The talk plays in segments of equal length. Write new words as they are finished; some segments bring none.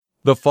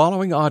The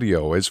following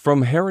audio is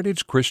from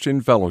Heritage Christian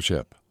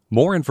Fellowship.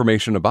 More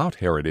information about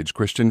Heritage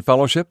Christian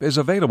Fellowship is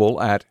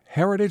available at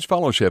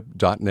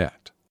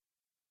heritagefellowship.net.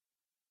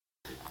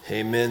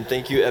 Amen.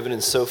 Thank you, Evan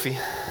and Sophie.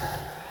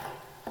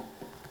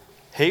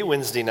 Hey,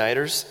 Wednesday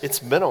nighters. It's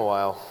been a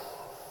while.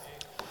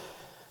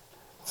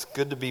 It's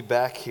good to be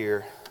back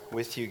here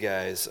with you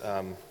guys.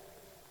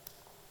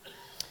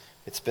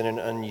 It's been an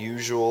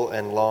unusual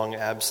and long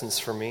absence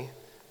for me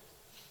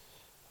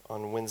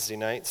on Wednesday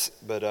nights,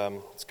 but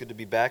it's good to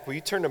be back. Will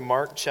you turn to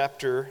Mark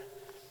chapter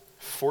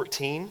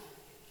 14?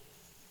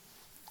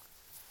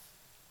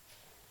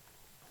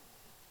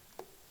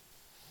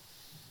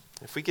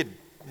 If we could,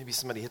 maybe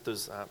somebody hit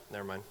those,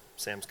 never mind,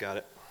 Sam's got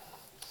it.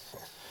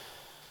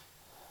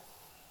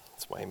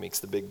 That's why he makes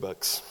the big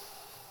bucks.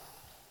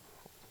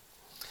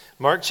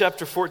 Mark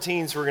chapter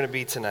 14 is where we're going to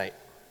be tonight.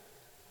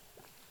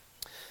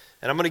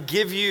 And I'm going to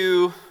give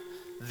you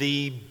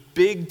the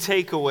big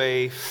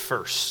takeaway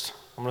first.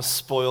 I'm going to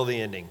spoil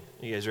the ending.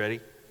 You guys ready?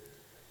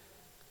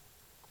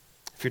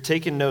 If you're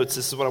taking notes,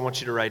 this is what I want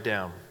you to write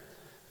down.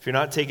 If you're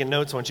not taking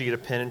notes, I want you to get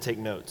a pen and take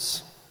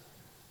notes.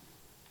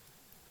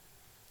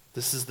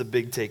 This is the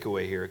big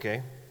takeaway here,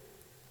 okay?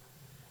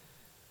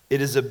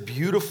 It is a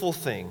beautiful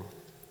thing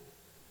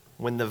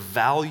when the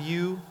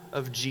value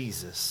of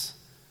Jesus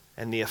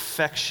and the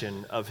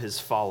affection of his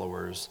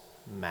followers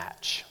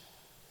match.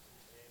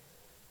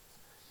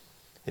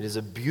 It is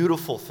a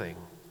beautiful thing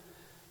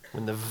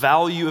when the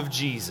value of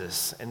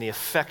Jesus and the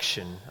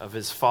affection of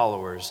his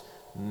followers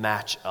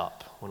match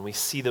up. When we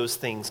see those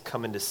things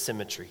come into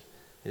symmetry,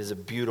 it is a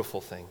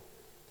beautiful thing.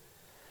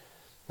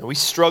 Now, we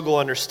struggle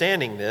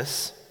understanding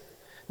this,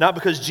 not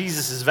because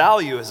Jesus'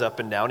 value is up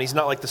and down. He's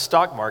not like the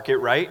stock market,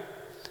 right?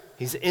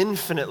 He's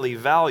infinitely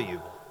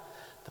valuable.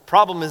 The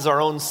problem is our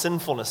own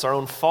sinfulness, our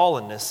own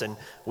fallenness, and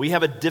we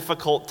have a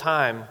difficult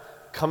time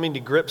coming to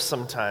grips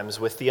sometimes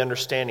with the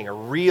understanding or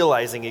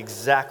realizing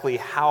exactly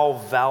how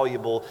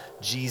valuable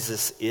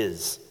Jesus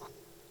is.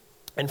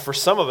 And for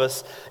some of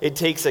us, it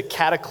takes a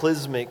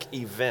cataclysmic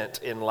event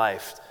in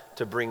life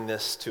to bring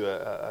this to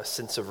a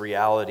sense of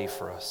reality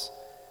for us.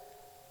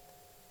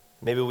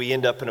 Maybe we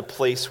end up in a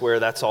place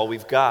where that's all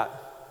we've got,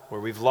 where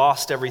we've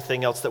lost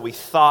everything else that we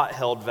thought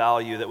held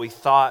value, that we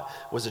thought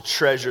was a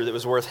treasure that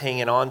was worth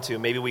hanging on to.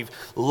 Maybe we've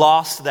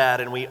lost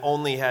that and we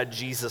only had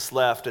Jesus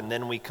left, and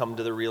then we come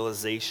to the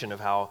realization of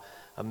how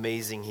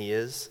amazing he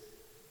is.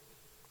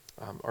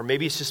 Or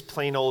maybe it's just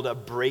plain old a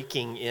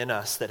breaking in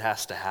us that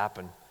has to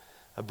happen.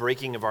 A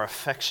breaking of our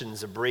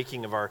affections, a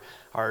breaking of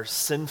our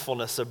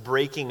sinfulness, a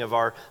breaking of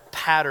our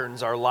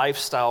patterns, our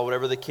lifestyle,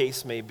 whatever the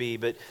case may be.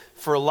 But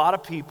for a lot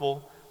of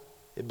people,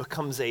 it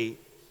becomes a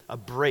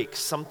break.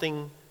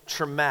 Something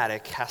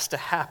traumatic has to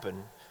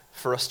happen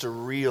for us to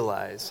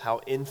realize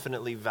how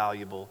infinitely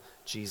valuable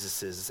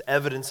Jesus is. It's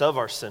evidence of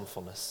our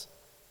sinfulness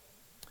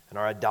and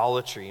our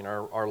idolatry and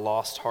our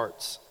lost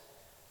hearts.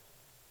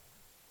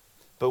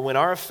 But when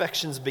our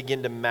affections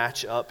begin to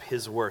match up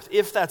his worth,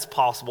 if that's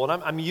possible,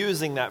 and I'm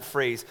using that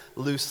phrase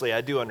loosely,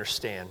 I do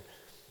understand,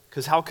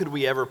 because how could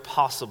we ever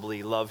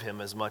possibly love him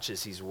as much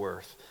as he's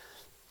worth?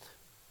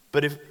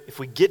 But if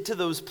we get to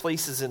those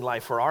places in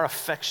life where our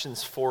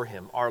affections for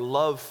him, our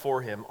love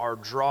for him, our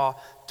draw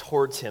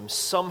towards him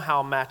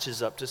somehow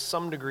matches up to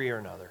some degree or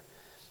another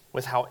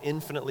with how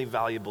infinitely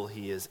valuable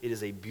he is, it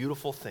is a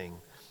beautiful thing,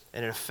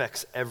 and it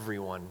affects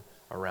everyone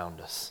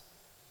around us.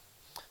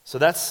 So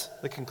that's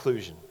the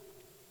conclusion.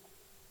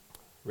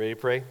 Ready to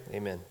pray?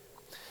 Amen.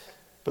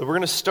 But we're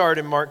going to start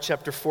in Mark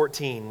chapter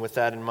 14 with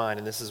that in mind,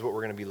 and this is what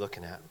we're going to be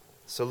looking at.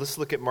 So let's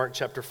look at Mark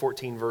chapter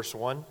 14, verse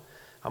 1.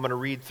 I'm going to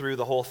read through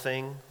the whole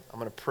thing. I'm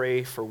going to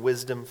pray for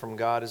wisdom from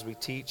God as we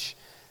teach,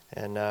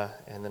 and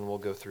then we'll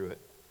go through it.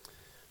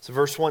 So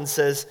verse 1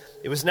 says,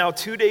 "It was now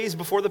 2 days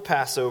before the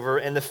Passover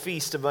and the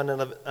feast of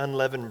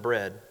unleavened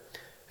bread.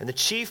 And the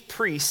chief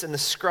priests and the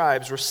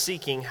scribes were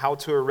seeking how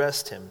to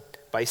arrest him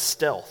by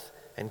stealth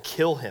and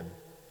kill him.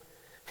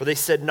 For they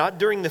said, 'Not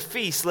during the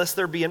feast, lest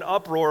there be an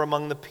uproar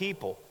among the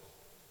people.'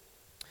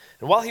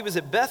 And while he was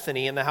at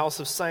Bethany in the house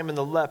of Simon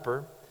the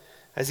leper,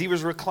 as he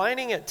was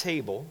reclining at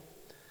table,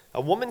 a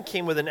woman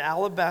came with an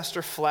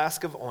alabaster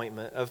flask of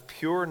ointment of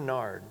pure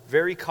nard,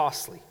 very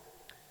costly.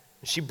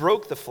 And she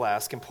broke the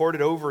flask and poured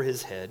it over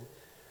his head.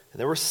 And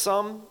there were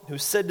some who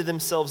said to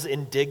themselves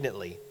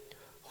indignantly,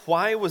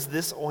 'Why was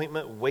this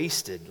ointment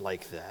wasted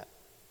like that?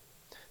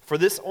 For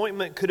this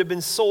ointment could have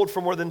been sold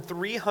for more than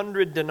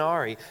 300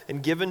 denarii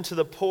and given to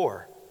the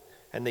poor.'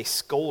 And they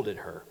scolded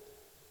her.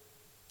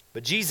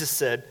 But Jesus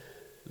said,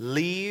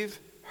 'Leave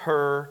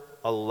her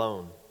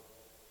alone.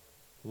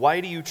 Why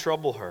do you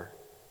trouble her?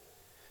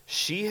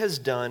 She has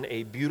done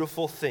a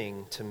beautiful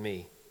thing to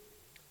me.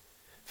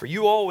 For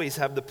you always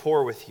have the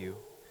poor with you,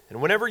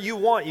 and whenever you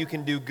want, you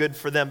can do good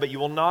for them, but you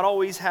will not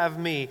always have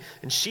me.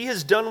 And she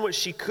has done what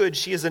she could.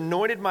 She has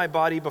anointed my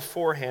body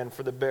beforehand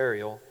for the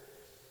burial.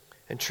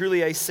 And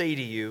truly I say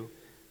to you,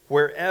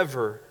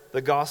 wherever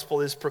the gospel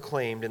is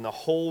proclaimed in the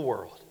whole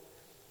world,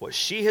 what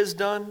she has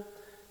done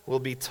will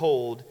be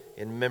told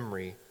in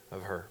memory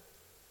of her.'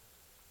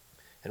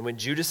 And when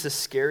Judas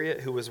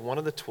Iscariot, who was one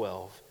of the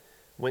 12,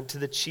 went to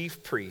the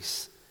chief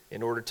priests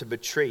in order to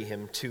betray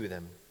him to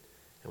them.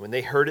 And when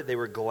they heard it, they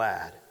were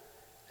glad,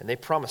 and they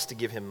promised to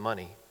give him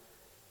money.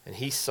 And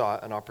he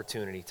sought an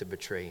opportunity to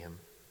betray him.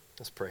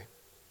 Let's pray.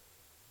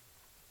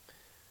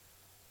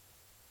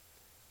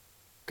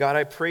 God,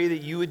 I pray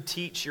that you would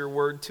teach your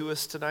word to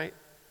us tonight.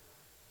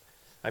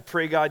 I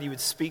pray, God, you would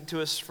speak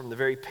to us from the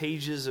very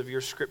pages of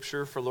your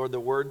scripture. For, Lord, the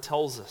word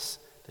tells us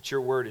that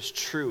your word is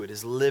true, it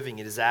is living,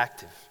 it is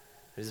active,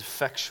 it is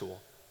effectual.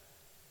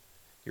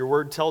 Your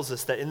word tells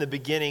us that in the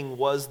beginning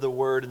was the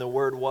Word, and the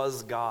Word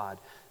was God,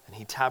 and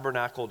he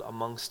tabernacled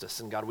amongst us.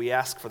 And God, we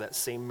ask for that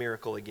same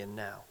miracle again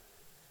now,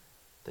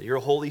 that your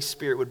Holy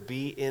Spirit would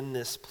be in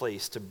this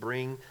place to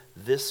bring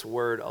this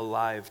word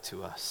alive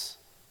to us.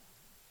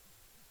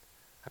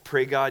 I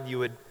pray, God, you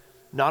would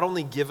not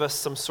only give us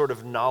some sort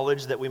of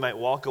knowledge that we might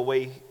walk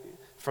away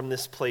from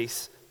this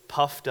place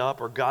puffed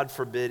up or, God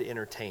forbid,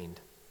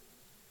 entertained.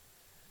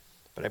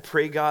 But I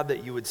pray, God,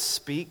 that you would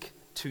speak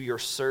to your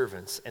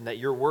servants and that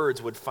your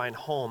words would find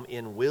home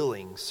in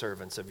willing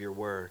servants of your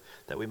word,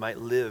 that we might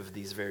live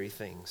these very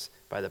things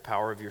by the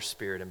power of your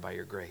Spirit and by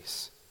your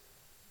grace.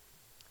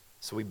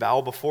 So we bow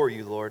before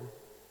you, Lord.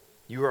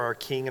 You are our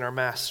King and our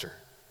Master.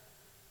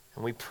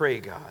 And we pray,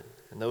 God,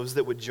 and those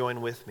that would join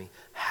with me,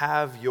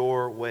 have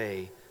your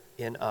way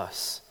in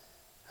us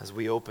as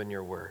we open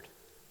your word.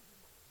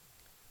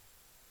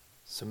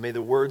 So may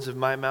the words of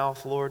my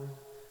mouth, Lord,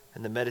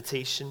 and the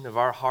meditation of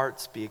our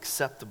hearts be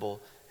acceptable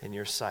in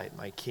your sight,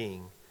 my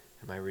King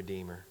and my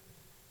Redeemer.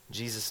 In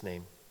Jesus'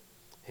 name,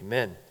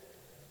 amen.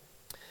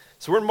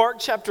 So we're in Mark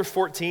chapter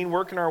 14,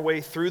 working our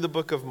way through the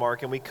book of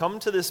Mark, and we come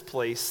to this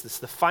place. It's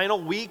the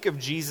final week of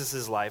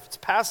Jesus' life. It's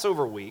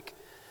Passover week,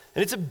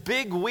 and it's a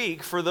big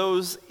week for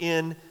those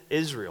in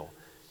Israel.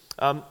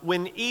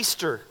 When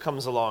Easter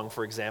comes along,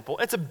 for example,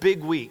 it's a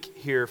big week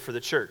here for the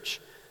church.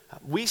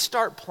 We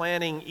start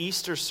planning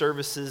Easter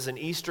services and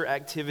Easter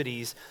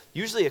activities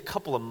usually a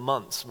couple of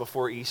months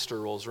before Easter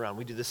rolls around.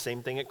 We do the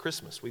same thing at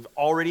Christmas. We've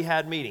already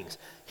had meetings.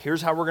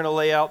 Here's how we're going to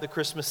lay out the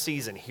Christmas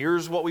season.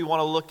 Here's what we want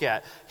to look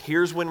at.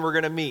 Here's when we're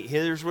going to meet.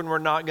 Here's when we're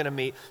not going to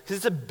meet. Because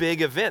it's a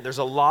big event. There's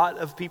a lot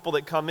of people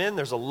that come in.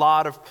 There's a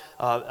lot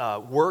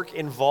of work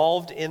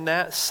involved in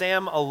that.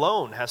 Sam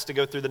alone has to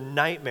go through the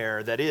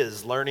nightmare that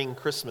is learning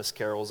Christmas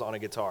carols on a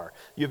guitar.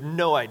 You have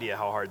no idea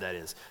how hard that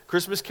is.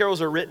 Christmas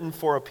carols are written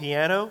for a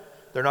piano.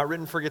 They're not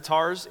written for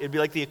guitars. It'd be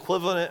like the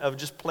equivalent of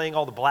just playing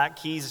all the black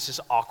keys. It's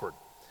just awkward.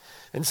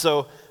 And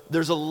so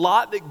there's a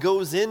lot that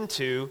goes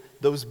into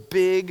those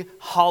big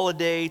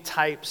holiday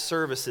type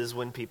services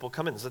when people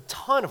come in. There's a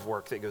ton of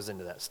work that goes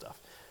into that stuff.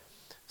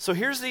 So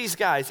here's these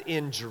guys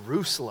in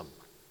Jerusalem.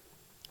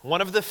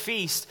 One of the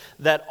feasts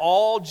that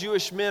all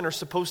Jewish men are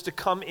supposed to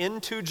come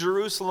into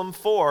Jerusalem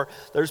for.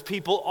 There's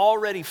people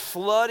already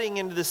flooding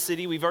into the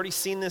city. We've already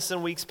seen this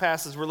in weeks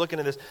past as we're looking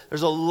at this.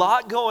 There's a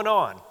lot going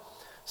on.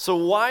 So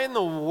why in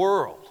the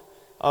world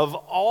of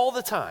all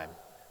the time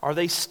are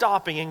they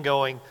stopping and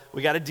going,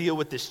 we got to deal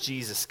with this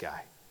Jesus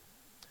guy?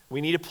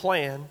 We need a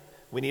plan.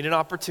 We need an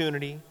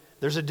opportunity.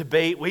 There's a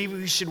debate.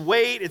 We should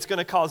wait. It's going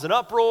to cause an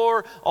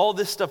uproar, all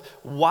this stuff.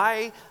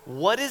 Why?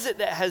 What is it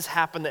that has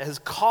happened that has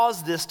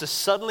caused this to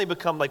suddenly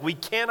become like, we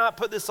cannot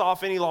put this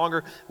off any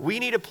longer. We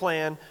need a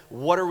plan.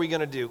 What are we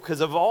going to do?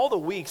 Because of all the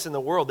weeks in the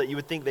world that you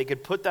would think they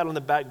could put that on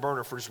the back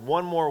burner for just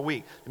one more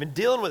week. They've been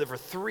dealing with it for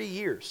 3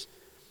 years.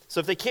 So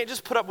if they can't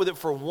just put up with it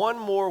for one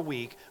more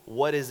week,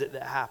 what is it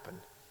that happened?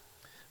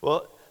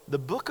 Well, the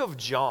book of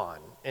John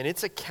and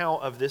its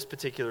account of this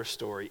particular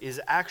story is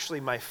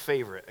actually my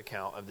favorite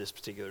account of this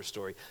particular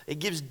story. It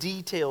gives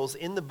details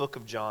in the book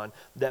of John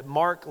that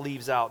Mark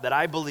leaves out that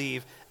I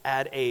believe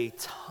add a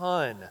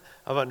ton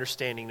of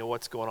understanding to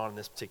what's going on in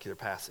this particular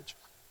passage.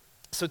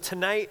 So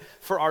tonight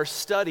for our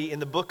study in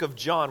the book of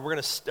John, we're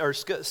going to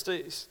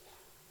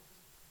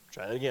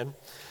try that again.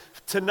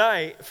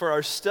 Tonight, for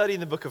our study in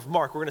the book of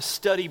Mark, we're going to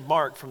study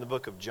Mark from the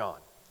book of John.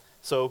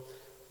 So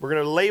we're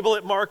going to label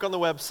it Mark on the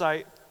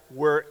website.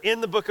 We're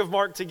in the book of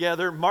Mark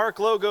together. Mark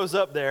logo's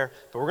up there,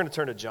 but we're going to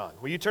turn to John.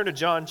 Will you turn to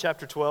John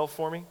chapter 12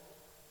 for me?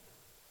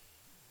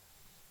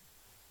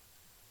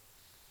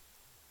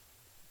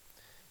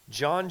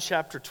 John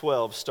chapter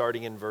 12,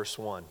 starting in verse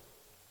 1.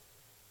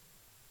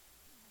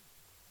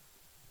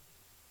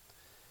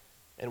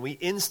 And we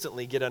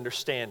instantly get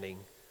understanding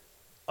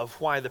of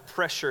why the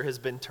pressure has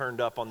been turned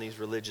up on these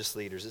religious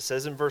leaders. It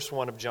says in verse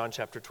 1 of John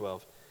chapter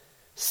 12,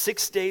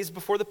 6 days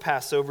before the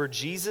Passover,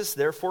 Jesus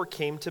therefore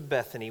came to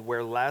Bethany,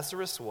 where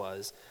Lazarus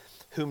was,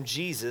 whom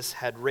Jesus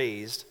had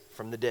raised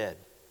from the dead.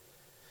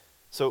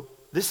 So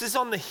this is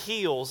on the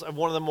heels of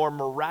one of the more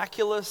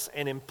miraculous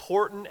and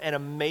important and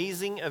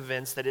amazing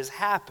events that has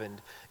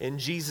happened in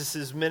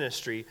Jesus'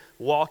 ministry,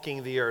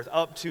 walking the earth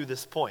up to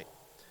this point.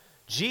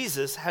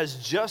 Jesus has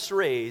just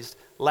raised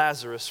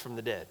Lazarus from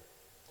the dead.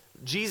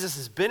 Jesus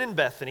has been in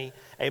Bethany.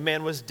 A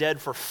man was dead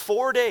for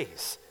 4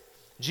 days.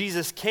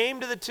 Jesus came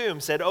to the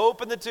tomb, said,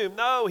 open the tomb.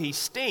 No, he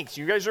stinks.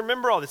 You guys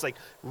remember all this, like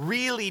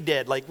really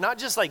dead, like not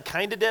just like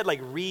kind of dead,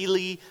 like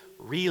really,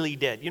 really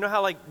dead. You know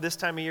how like this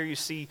time of year you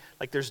see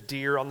like there's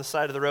deer on the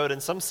side of the road,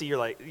 and some see you're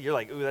like,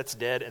 ooh, that's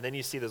dead. And then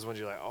you see those ones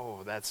you're like,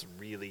 oh, that's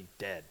really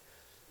dead.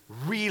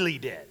 Really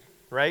dead,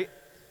 right?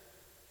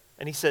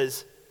 And he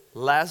says,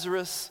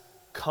 Lazarus,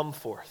 come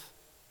forth.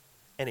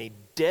 And a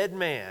dead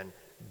man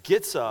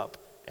gets up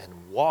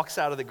and walks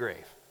out of the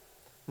grave.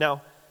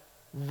 Now,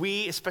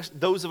 we, especially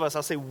those of us,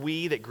 I'll say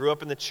we that grew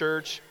up in the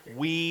church,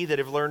 we that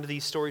have learned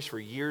these stories for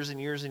years and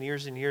years and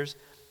years and years,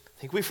 I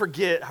think we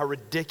forget how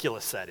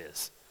ridiculous that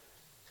is.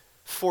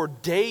 For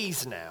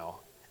days now,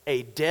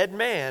 a dead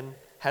man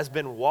has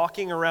been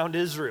walking around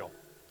Israel.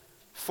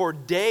 For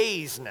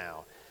days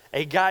now,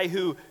 a guy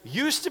who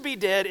used to be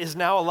dead is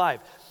now alive.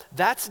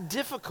 That's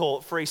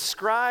difficult for a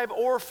scribe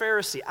or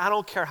Pharisee. I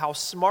don't care how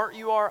smart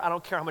you are. I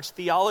don't care how much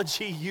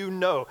theology you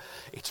know.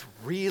 It's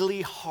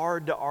really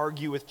hard to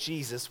argue with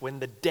Jesus when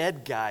the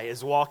dead guy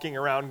is walking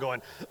around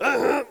going,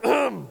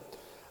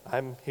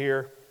 I'm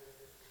here.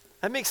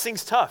 That makes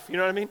things tough. You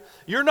know what I mean?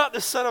 You're not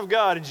the Son of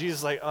God. And Jesus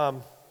is like,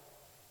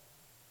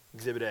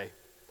 Exhibit A.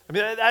 I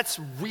mean, that's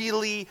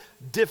really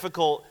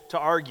difficult to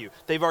argue.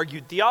 They've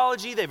argued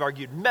theology, they've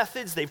argued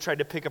methods, they've tried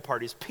to pick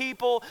apart his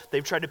people,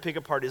 they've tried to pick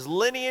apart his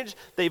lineage,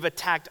 they've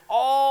attacked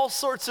all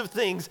sorts of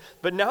things,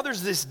 but now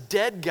there's this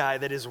dead guy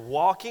that is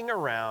walking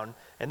around,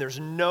 and there's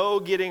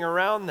no getting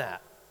around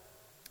that.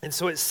 And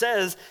so it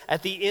says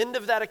at the end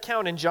of that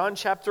account in John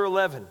chapter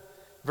 11,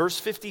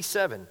 verse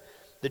 57,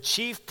 the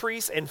chief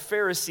priests and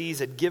Pharisees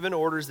had given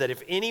orders that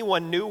if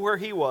anyone knew where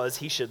he was,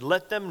 he should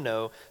let them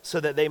know so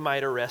that they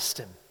might arrest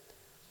him.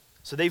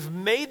 So they've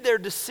made their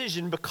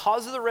decision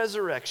because of the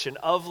resurrection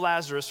of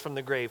Lazarus from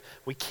the grave.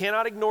 We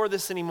cannot ignore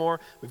this anymore.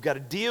 We've got to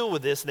deal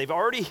with this. And they've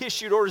already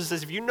issued orders that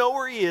says, if you know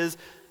where he is,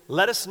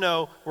 let us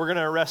know. We're going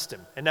to arrest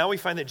him. And now we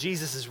find that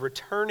Jesus is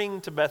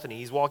returning to Bethany.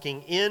 He's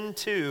walking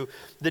into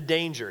the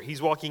danger.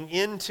 He's walking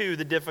into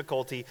the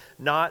difficulty,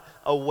 not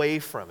away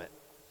from it.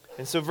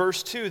 And so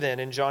verse 2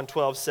 then in John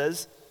 12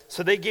 says,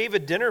 so they gave a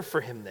dinner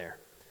for him there.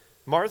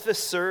 Martha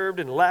served,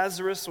 and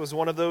Lazarus was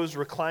one of those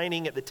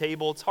reclining at the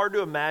table. It's hard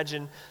to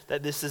imagine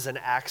that this is an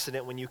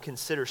accident when you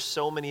consider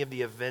so many of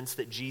the events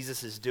that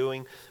Jesus is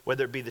doing,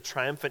 whether it be the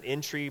triumphant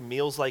entry,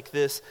 meals like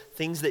this,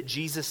 things that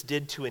Jesus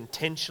did to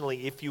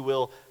intentionally, if you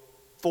will,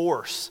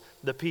 force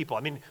the people. I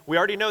mean, we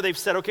already know they've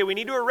said, okay, we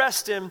need to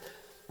arrest him.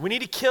 We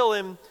need to kill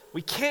him.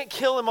 We can't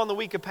kill him on the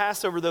week of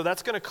Passover, though.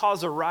 That's going to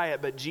cause a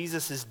riot, but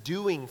Jesus is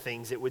doing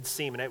things, it would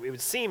seem, and it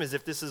would seem as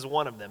if this is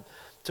one of them,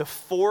 to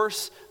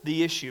force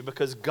the issue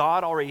because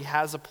God already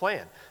has a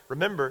plan.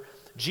 Remember,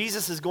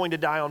 Jesus is going to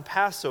die on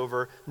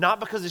Passover, not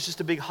because it's just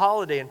a big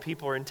holiday and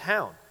people are in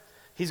town.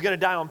 He's going to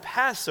die on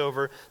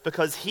Passover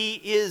because he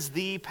is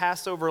the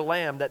Passover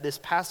lamb that this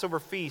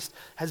Passover feast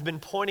has been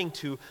pointing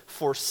to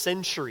for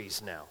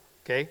centuries now,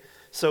 okay?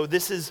 So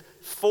this is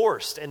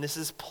forced and this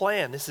is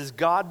planned. This is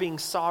God being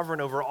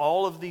sovereign over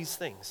all of these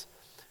things.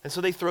 And so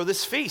they throw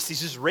this feast.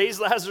 He's just raised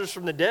Lazarus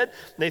from the dead.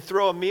 And they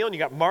throw a meal, and you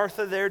got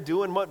Martha there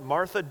doing what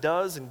Martha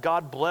does. And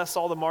God bless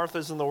all the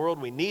Marthas in the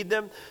world. We need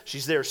them.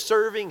 She's there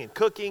serving and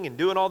cooking and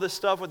doing all this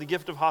stuff with the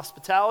gift of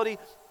hospitality.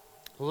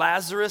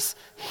 Lazarus,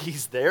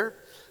 he's there.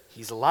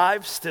 He's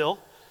alive still,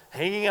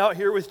 hanging out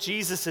here with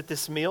Jesus at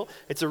this meal.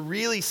 It's a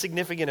really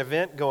significant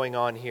event going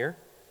on here.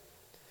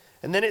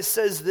 And then it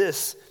says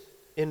this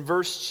in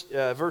verse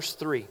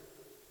 3.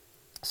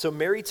 So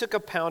Mary took a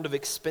pound of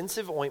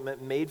expensive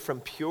ointment made from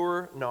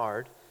pure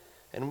nard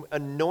and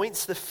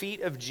anoints the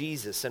feet of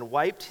Jesus and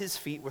wiped his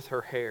feet with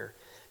her hair.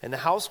 And the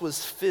house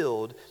was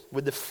filled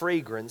with the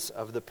fragrance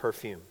of the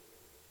perfume.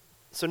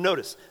 So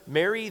notice,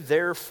 Mary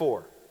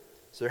therefore.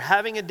 So they're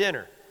having a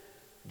dinner.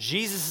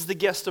 Jesus is the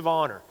guest of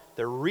honor.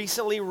 Their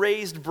recently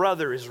raised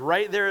brother is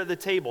right there at the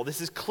table. This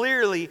is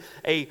clearly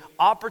an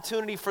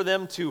opportunity for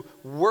them to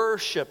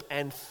worship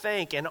and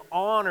thank and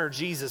honor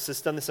Jesus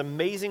who's done this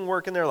amazing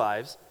work in their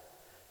lives.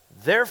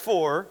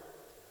 Therefore,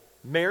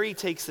 Mary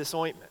takes this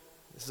ointment.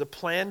 This is a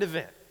planned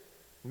event.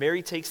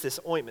 Mary takes this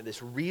ointment,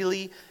 this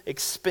really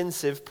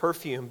expensive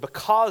perfume,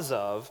 because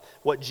of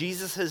what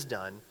Jesus has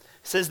done.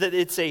 It says that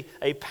it's a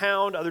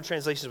pound. Other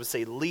translations would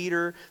say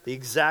liter. The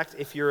exact,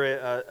 if you're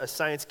a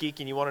science geek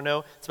and you want to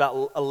know, it's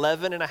about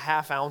 11 and a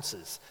half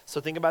ounces.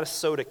 So think about a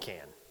soda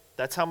can.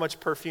 That's how much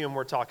perfume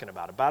we're talking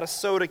about a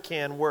soda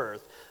can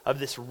worth of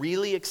this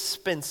really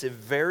expensive,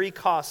 very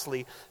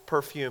costly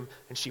perfume,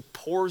 and she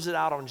pours it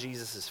out on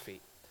Jesus'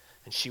 feet.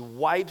 And she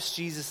wipes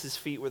Jesus'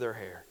 feet with her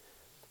hair.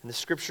 And the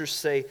scriptures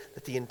say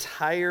that the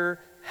entire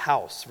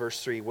house,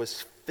 verse 3,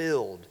 was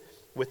filled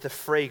with the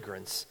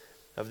fragrance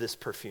of this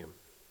perfume.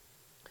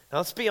 Now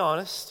let's be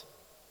honest,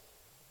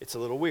 it's a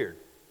little weird.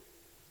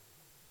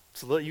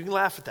 You can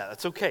laugh at that,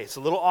 that's okay. It's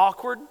a little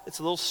awkward, it's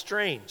a little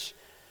strange.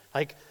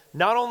 Like,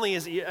 not only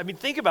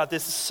think about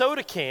this, a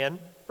soda can,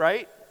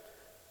 right?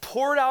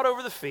 Poured out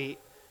over the feet,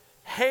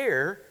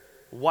 hair,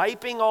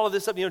 wiping all of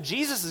this up. You know,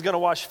 Jesus is going to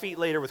wash feet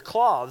later with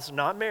cloths,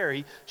 not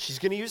Mary. She's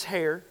going to use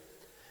hair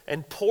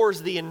and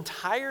pours the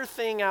entire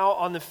thing out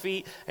on the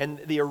feet, and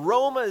the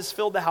aroma has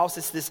filled the house.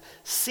 It's this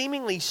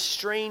seemingly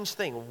strange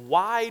thing.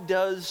 Why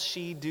does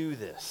she do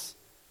this?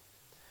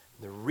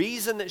 The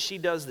reason that she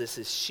does this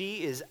is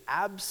she is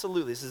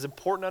absolutely, this is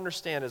important to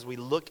understand as we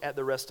look at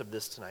the rest of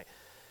this tonight,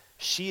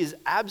 she is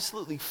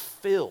absolutely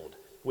filled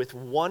with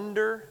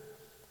wonder,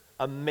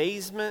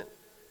 amazement,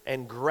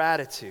 and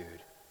gratitude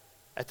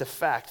at the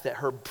fact that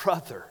her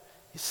brother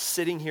is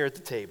sitting here at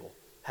the table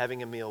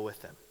having a meal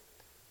with them.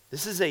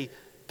 This is a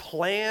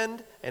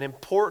planned and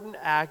important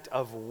act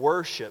of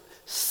worship,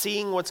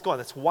 seeing what's going on.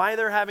 That's why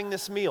they're having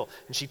this meal.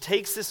 And she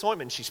takes this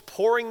ointment and she's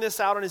pouring this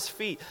out on his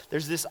feet.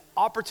 There's this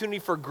opportunity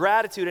for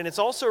gratitude, and it's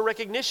also a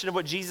recognition of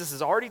what Jesus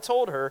has already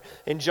told her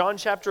in John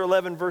chapter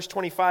 11, verse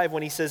 25,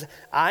 when he says,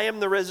 I am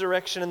the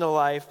resurrection and the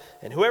life,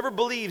 and whoever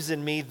believes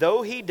in me,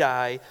 though he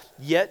die,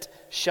 yet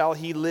shall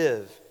he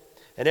live.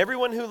 And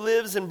everyone who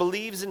lives and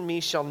believes in me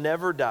shall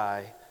never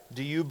die.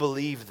 Do you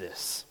believe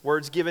this?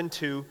 Words given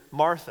to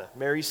Martha,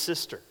 Mary's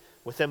sister,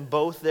 with them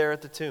both there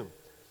at the tomb.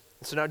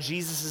 And so now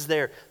Jesus is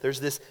there.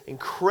 There's this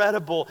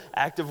incredible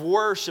act of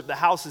worship. The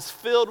house is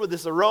filled with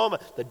this aroma.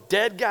 The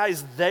dead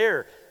guy's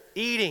there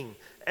eating.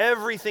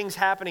 Everything's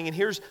happening. And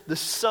here's the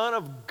Son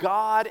of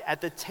God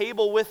at the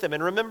table with them.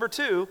 And remember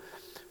too,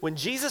 when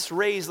Jesus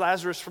raised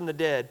Lazarus from the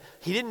dead,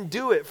 he didn't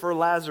do it for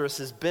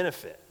Lazarus'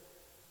 benefit.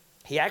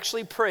 He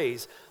actually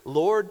prays,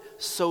 Lord,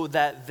 so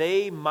that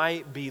they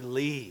might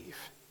believe.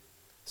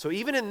 So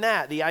even in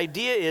that, the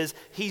idea is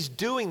he's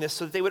doing this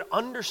so that they would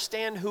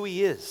understand who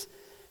he is.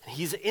 And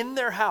he's in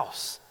their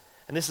house,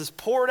 and this is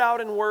poured out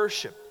in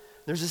worship.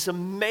 There's this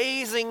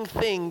amazing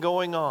thing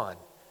going on.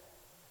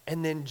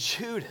 And then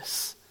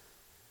Judas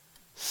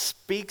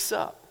speaks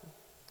up.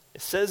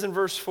 It says in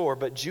verse 4,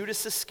 but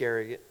Judas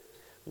Iscariot,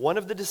 one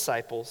of the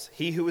disciples,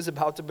 he who was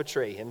about to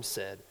betray him,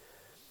 said,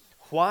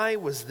 why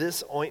was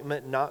this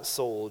ointment not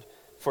sold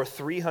for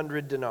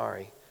 300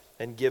 denarii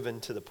and given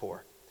to the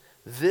poor?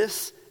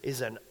 This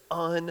is an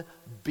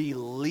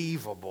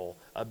unbelievable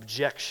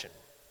objection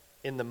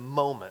in the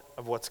moment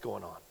of what's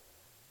going on.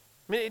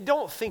 I mean,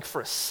 don't think for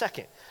a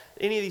second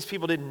any of these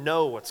people didn't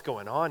know what's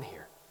going on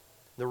here.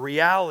 The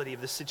reality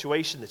of the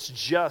situation that's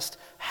just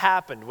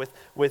happened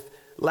with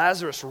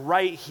Lazarus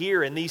right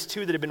here and these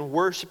two that have been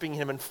worshiping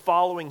him and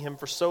following him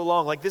for so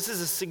long. Like, this is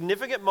a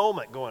significant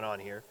moment going on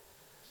here.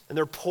 And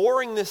they're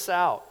pouring this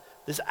out.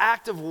 This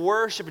act of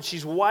worship, and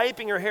she's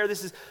wiping her hair.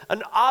 This is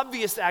an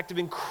obvious act of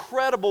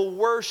incredible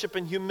worship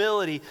and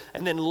humility.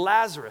 And then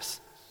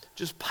Lazarus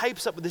just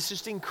pipes up with this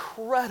just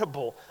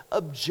incredible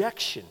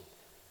objection.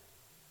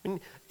 I mean,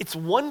 it's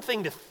one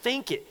thing to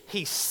think it.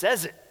 He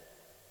says it.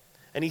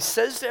 And he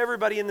says to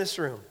everybody in this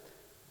room,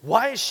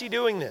 why is she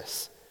doing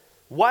this?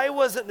 Why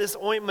wasn't this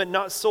ointment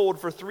not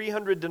sold for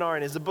 300 denarii?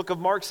 And as the book of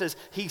Mark says,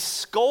 he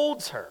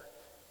scolds her.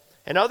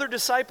 And other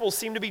disciples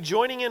seem to be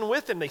joining in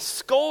with him. They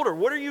scold her.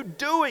 What are you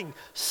doing?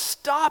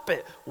 Stop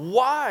it.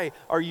 Why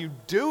are you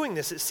doing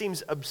this? It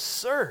seems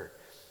absurd.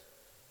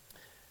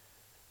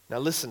 Now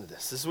listen to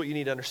this. This is what you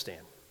need to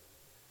understand.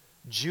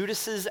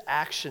 Judas's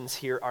actions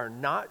here are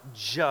not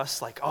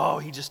just like, oh,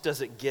 he just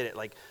doesn't get it.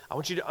 Like, I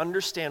want you to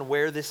understand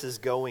where this is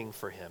going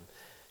for him.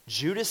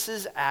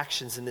 Judas's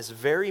actions in this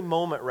very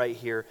moment right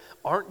here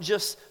aren't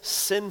just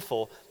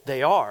sinful.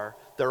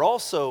 They're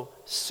also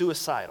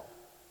suicidal.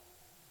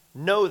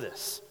 Know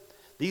this.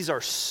 These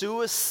are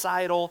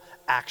suicidal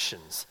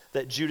actions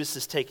that Judas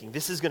is taking.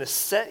 This is going to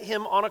set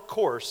him on a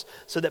course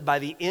so that by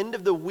the end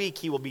of the week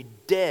he will be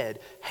dead,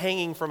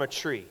 hanging from a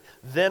tree,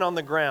 then on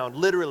the ground,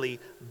 literally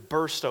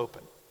burst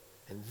open.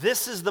 And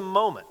this is the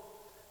moment.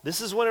 This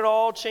is when it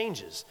all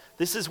changes.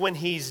 This is when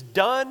he's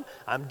done.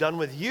 I'm done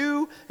with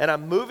you, and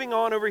I'm moving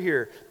on over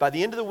here. By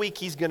the end of the week,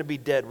 he's going to be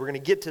dead. We're going to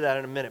get to that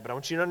in a minute, but I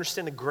want you to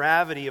understand the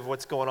gravity of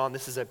what's going on.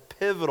 This is a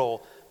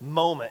pivotal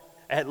moment,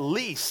 at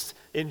least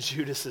in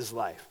Judas's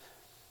life.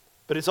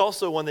 But it's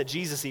also one that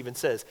Jesus even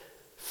says,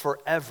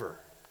 forever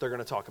they're going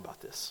to talk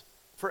about this.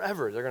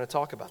 Forever they're going to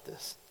talk about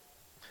this.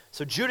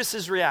 So Judas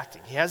is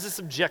reacting. He has this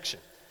objection.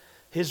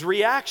 His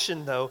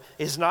reaction, though,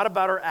 is not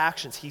about our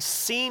actions. He's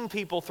seen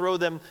people throw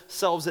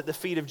themselves at the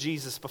feet of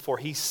Jesus before.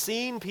 He's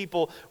seen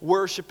people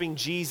worshiping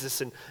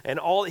Jesus and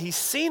all. He's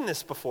seen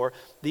this before.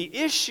 The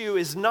issue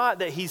is not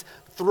that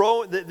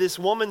that this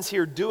woman's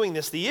here doing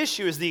this. The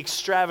issue is the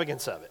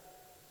extravagance of it.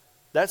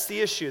 That's the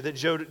issue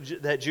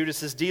that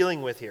Judas is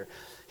dealing with here.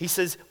 He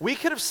says, we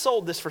could have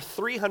sold this for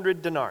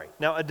 300 denarii.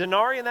 Now, a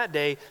denarii in that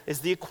day is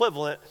the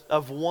equivalent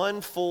of one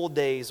full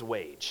day's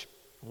wage.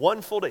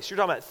 One full day. So you're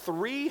talking about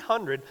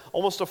 300,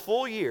 almost a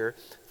full year,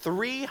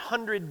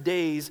 300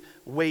 days'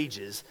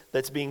 wages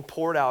that's being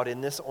poured out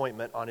in this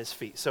ointment on his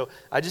feet. So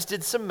I just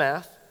did some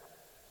math,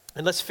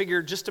 and let's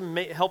figure, just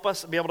to help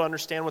us be able to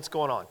understand what's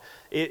going on.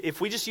 If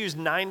we just use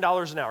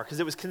 $9 an hour, because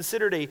it was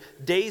considered a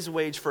day's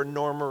wage for a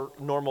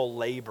normal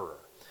laborer.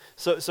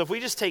 So if we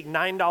just take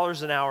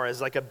 $9 an hour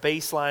as like a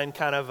baseline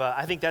kind of,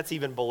 I think that's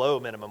even below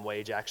minimum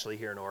wage actually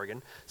here in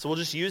Oregon. So we'll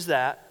just use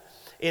that.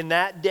 In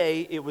that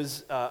day, it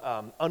was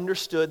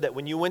understood that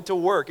when you went to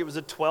work, it was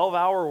a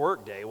 12-hour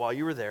work day while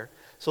you were there.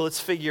 So let's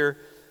figure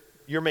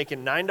you're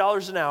making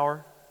 $9 an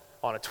hour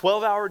on a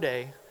 12-hour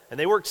day, and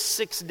they worked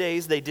 6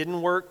 days. They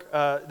didn't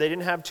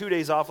have 2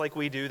 days off like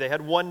we do. They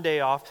had 1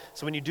 day off.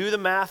 So when you do the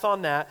math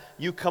on that,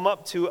 you come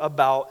up to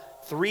about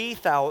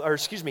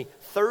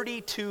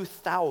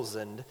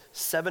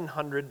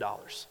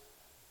 $32,700.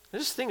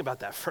 Just think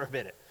about that for a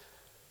minute.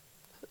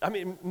 I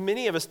mean,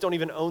 many of us don't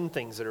even own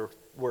things that are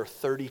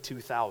worth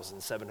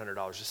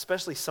 $32,700,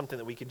 especially something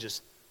that we could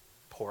just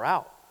pour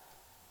out.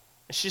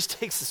 And she just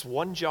takes this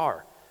one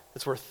jar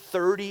that's worth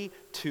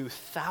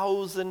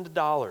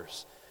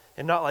 $32,000.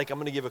 And not like, I'm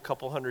going to give a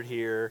couple hundred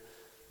here,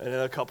 and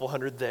then a couple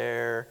hundred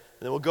there, and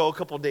then we'll go a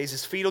couple of days.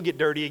 His feet will get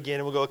dirty again,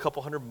 and we'll go a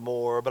couple hundred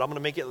more. But I'm going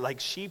to make it like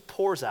she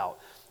pours out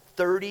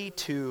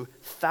 $32,000,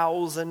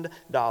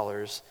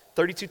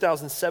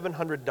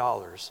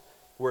 $32,700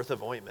 worth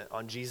of ointment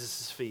on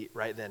Jesus' feet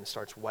right then and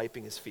starts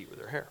wiping his feet with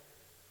her hair.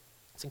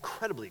 It's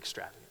incredibly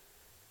extravagant.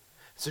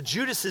 So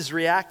Judas is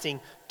reacting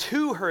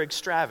to her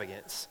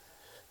extravagance,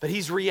 but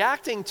he's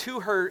reacting to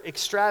her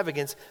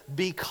extravagance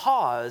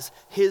because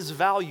his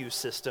value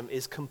system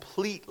is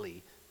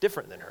completely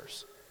different than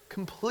hers.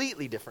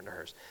 Completely different to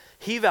hers.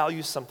 He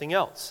values something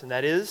else, and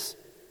that is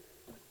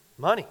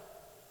money.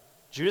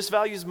 Judas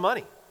values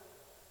money.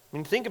 I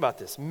mean, think about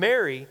this.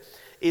 Mary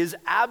is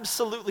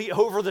absolutely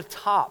over the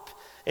top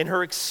in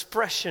her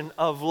expression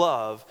of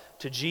love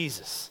to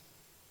Jesus.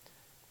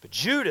 But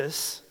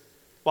Judas,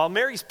 while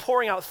Mary's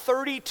pouring out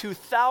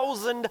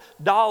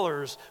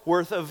 $32,000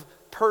 worth of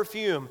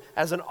perfume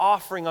as an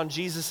offering on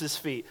Jesus'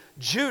 feet,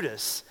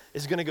 Judas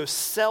is going to go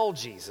sell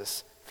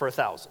Jesus for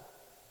 $1,000.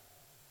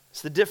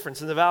 It's the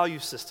difference in the value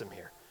system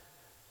here.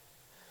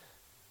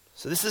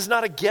 So this is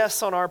not a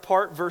guess on our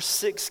part. Verse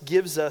 6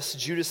 gives us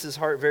Judas's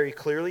heart very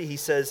clearly. He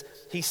says,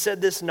 he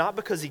said this not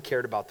because he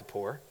cared about the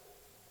poor,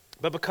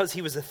 but because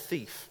he was a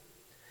thief.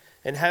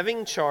 And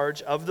having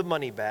charge of the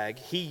money bag,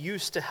 he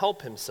used to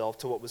help himself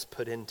to what was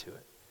put into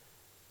it.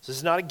 So this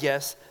is not a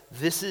guess.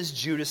 This is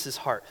Judas's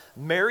heart.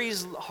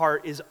 Mary's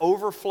heart is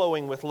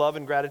overflowing with love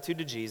and gratitude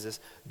to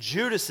Jesus.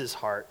 Judas's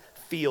heart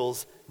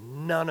feels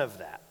none of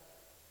that.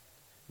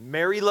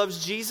 Mary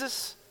loves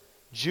Jesus.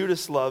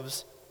 Judas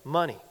loves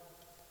money.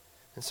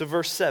 And so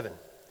verse 7,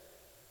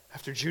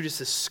 after Judas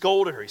has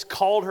scolded her, he's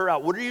called her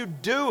out. What are you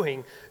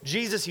doing?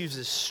 Jesus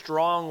uses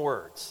strong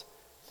words.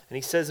 And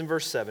he says in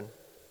verse 7,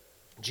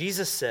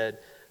 Jesus said,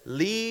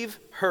 leave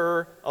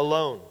her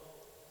alone,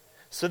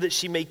 so that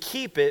she may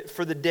keep it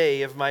for the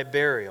day of my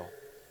burial.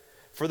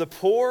 For the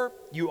poor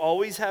you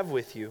always have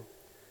with you,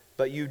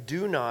 but you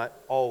do not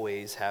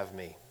always have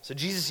me. So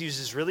Jesus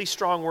uses really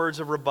strong words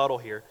of rebuttal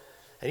here.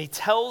 And he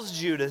tells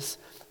Judas,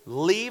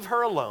 leave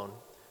her alone.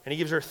 And he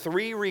gives her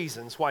 3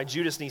 reasons why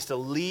Judas needs to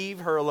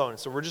leave her alone.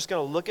 So we're just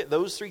going to look at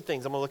those 3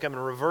 things. I'm going to look at them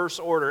in reverse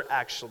order,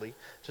 actually,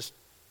 just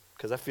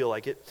because I feel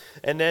like it.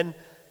 And then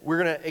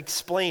we're going to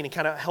explain and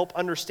kind of help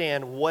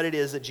understand what it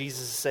is that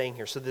Jesus is saying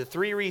here. So the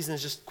 3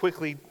 reasons, just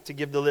quickly to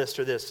give the list,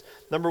 are this.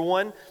 Number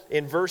 1,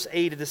 in verse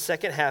 8 of the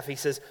second half, he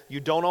says,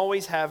 you don't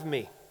always have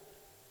me.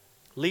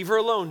 Leave her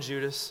alone,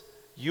 Judas.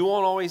 You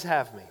won't always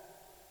have me.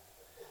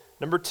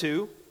 Number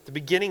 2, the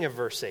beginning of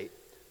verse 8.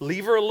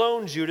 Leave her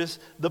alone, Judas.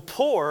 The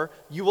poor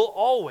you will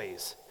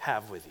always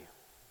have with you.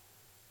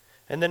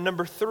 And then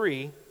number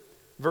 3,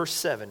 verse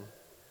 7.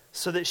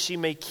 So that she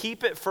may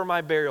keep it for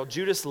my burial.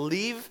 Judas,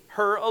 leave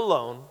her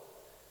alone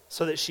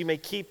so that she may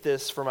keep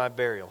this for my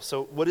burial.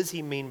 So what does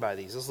he mean by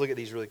these? Let's look at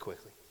these really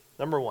quickly.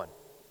 Number one,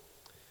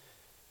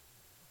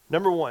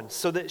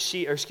 so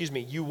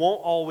that you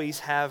won't always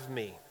have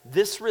me.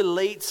 This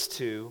relates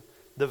to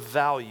the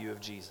value of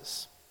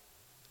Jesus.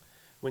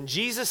 When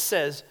Jesus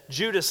says,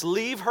 Judas,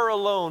 leave her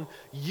alone,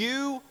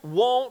 you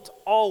won't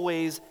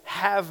always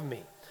have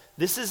me.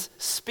 This is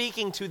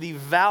speaking to the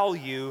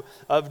value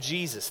of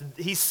Jesus.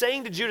 He's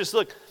saying to Judas,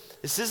 look,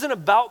 this isn't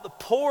about the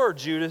poor,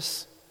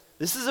 Judas.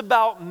 This is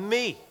about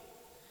me.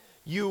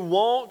 You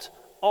won't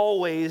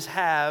always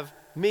have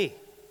me.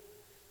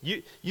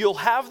 You'll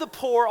have the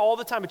poor all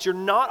the time, but you're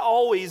not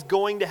always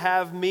going to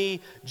have me,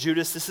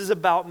 Judas. This is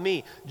about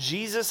me.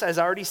 Jesus, as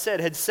I already said,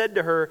 had said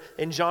to her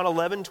in John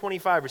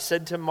 11:25, or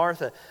said to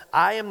Martha,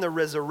 I am the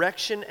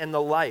resurrection and the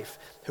life.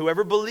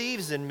 Whoever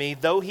believes in me,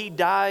 though he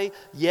die,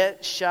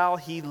 yet shall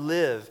he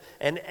live.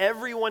 And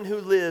everyone who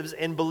lives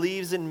and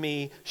believes in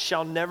me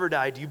shall never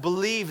die. Do you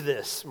believe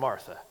this,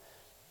 Martha?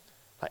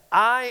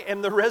 I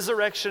am the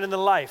resurrection and the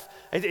life.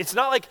 It's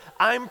not like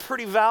I'm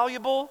pretty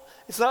valuable.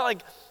 It's not like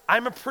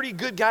I'm a pretty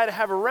good guy to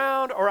have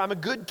around, or I'm a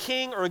good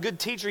king or a good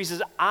teacher. He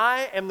says,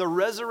 I am the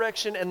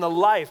resurrection and the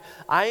life.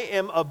 I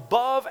am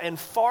above and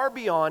far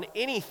beyond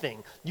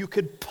anything you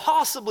could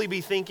possibly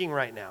be thinking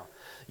right now.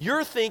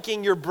 You're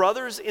thinking your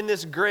brother's in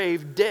this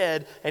grave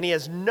dead and he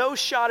has no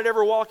shot at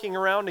ever walking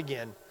around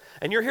again.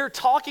 And you're here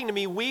talking to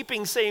me,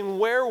 weeping, saying,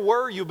 where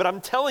were you? But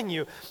I'm telling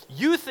you,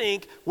 you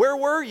think, where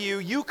were you?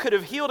 You could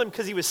have healed him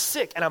because he was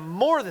sick. And I'm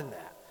more than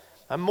that.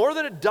 I'm more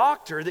than a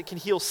doctor that can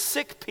heal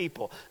sick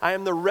people. I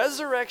am the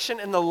resurrection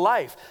and the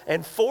life.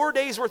 And 4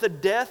 days worth of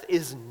death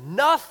is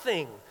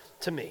nothing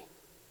to me.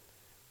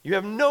 You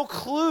have no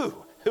clue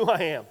who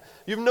I am.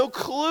 You have no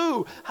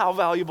clue how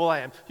valuable I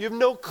am. You have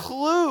no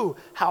clue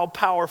how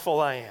powerful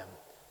I am.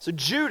 So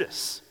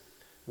Judas,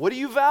 what do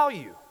you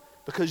value?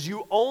 Because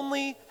you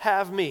only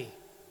have me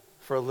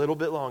for a little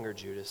bit longer,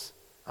 Judas.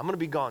 I'm going to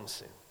be gone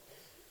soon.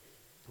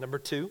 Number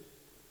 2,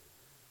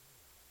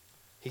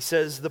 he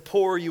says, the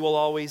poor you will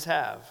always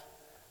have.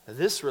 Now,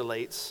 this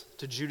relates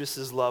to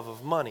Judas's love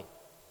of money.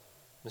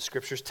 The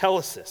scriptures tell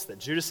us this, that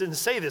Judas didn't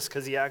say this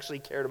because he actually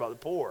cared about the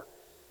poor.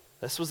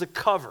 This was a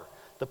cover.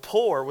 The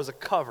poor was a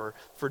cover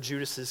for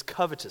Judas's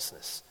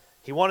covetousness.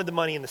 He wanted the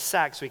money in the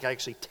sack so he could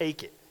actually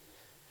take it.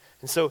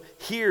 And so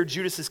here,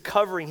 Judas is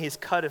covering his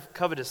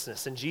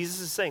covetousness. And Jesus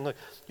is saying, look,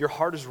 your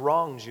heart is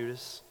wrong,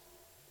 Judas.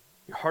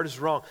 Your heart is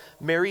wrong.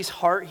 Mary's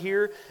heart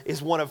here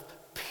is one of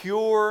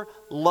pure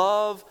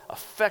love,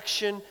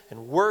 affection,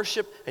 and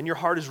worship. And your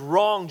heart is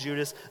wrong,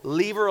 Judas.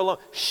 Leave her alone.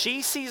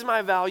 She sees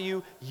my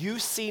value. You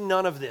see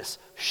none of this.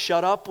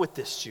 Shut up with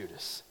this,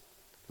 Judas.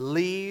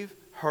 Leave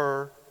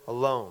her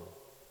alone.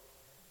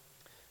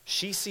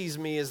 She sees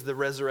me as the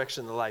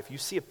resurrection and the life. You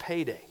see a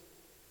payday.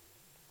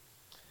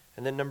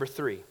 And then number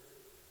 3,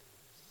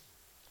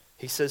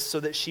 he says, so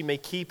that she may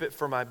keep it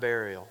for my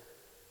burial.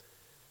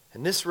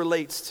 And this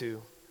relates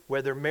to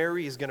whether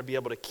Mary is going to be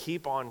able to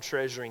keep on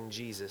treasuring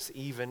Jesus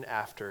even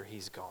after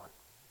he's gone.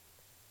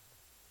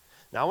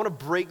 Now I want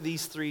to break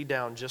these 3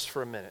 down just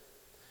for a minute.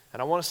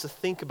 And I want us to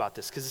think about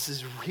this because this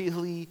is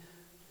really,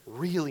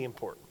 really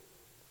important.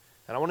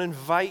 And I want to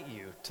invite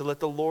you to let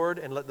the Lord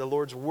and let the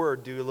Lord's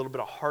word do a little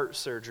bit of heart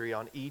surgery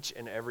on each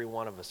and every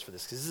one of us for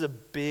this, because this is a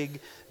big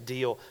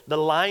deal. The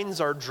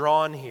lines are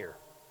drawn here.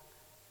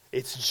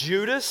 It's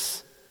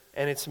Judas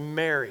and it's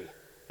Mary,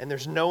 and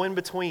there's no in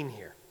between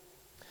here.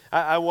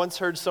 I once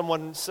heard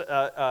someone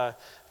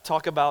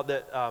talk about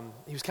that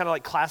he was kind of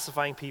like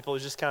classifying people. He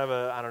was just kind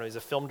of he's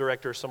a film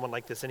director or someone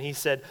like this, and he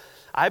said,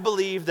 I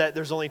believe that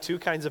there's only 2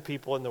 kinds of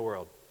people in the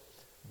world,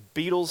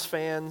 Beatles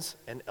fans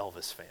and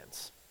Elvis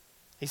fans.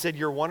 He said,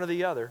 you're one or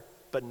the other,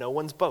 but no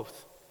one's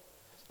both.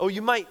 Oh,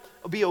 you might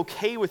be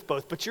okay with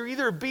both, but you're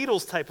either a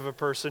Beatles type of a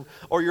person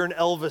or you're an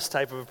Elvis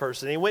type of a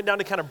person. And he went down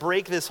to kind of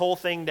break this whole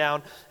thing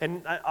down,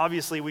 and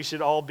obviously we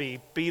should all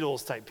be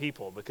Beatles type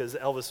people because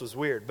Elvis was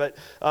weird. But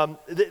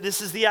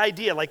this is the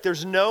idea. Like,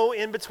 there's no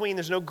in between.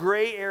 There's no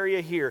gray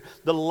area here.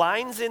 The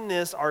lines in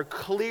this are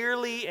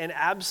clearly and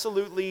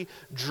absolutely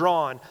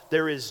drawn.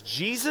 There is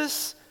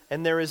Jesus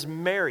and there is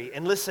Mary.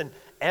 And listen,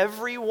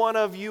 every one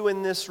of you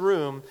in this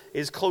room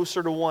is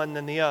closer to one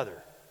than the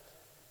other.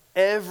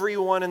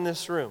 Everyone in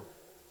this room.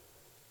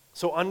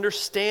 So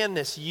understand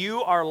this.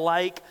 You are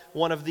like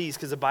one of these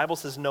because the Bible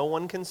says no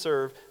one can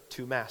serve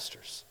 2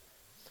 masters.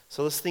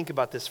 So let's think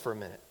about this for a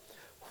minute.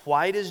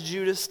 Why does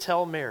Jesus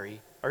tell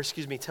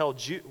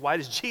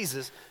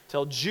Jesus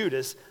tell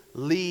Judas,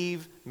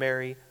 leave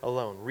Mary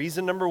alone?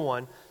 Reason number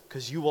 1,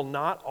 because you will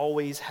not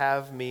always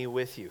have me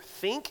with you.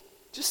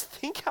 Just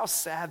think how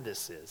sad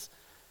this is.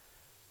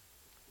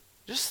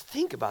 Just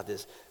think about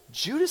this.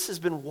 Judas has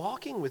been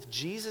walking with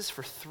Jesus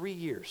for 3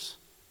 years.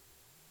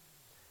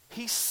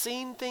 He's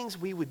seen things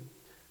we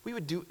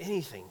would do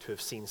anything to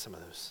have seen some of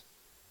those.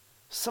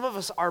 Some of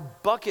us, our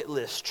bucket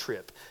list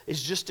trip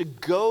is just to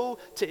go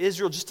to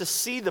Israel, just to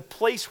see the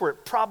place where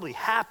it probably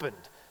happened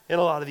in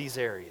a lot of these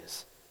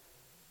areas.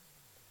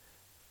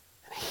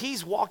 And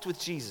he's walked with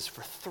Jesus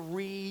for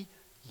 3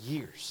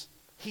 years.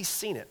 He's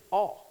seen it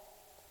all.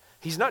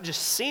 He's not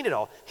just seen it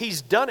all,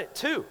 he's done it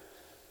too.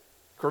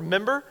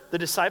 Remember, the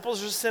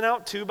disciples were sent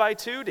out 2 by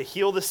 2 to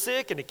heal the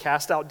sick and to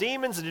cast out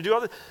demons and to do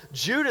all this.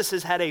 Judas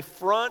has had a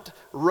front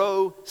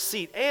row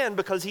seat. And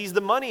because he's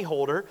the money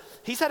holder,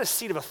 he's had a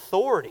seat of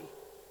authority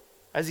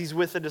as he's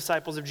with the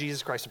disciples of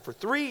Jesus Christ. And for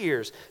 3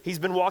 years, he's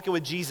been walking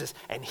with Jesus.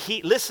 And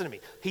listen to me,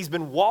 he's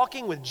been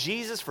walking with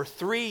Jesus for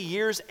 3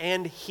 years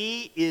and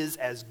he is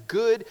as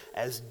good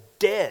as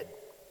dead.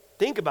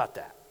 Think about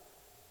that.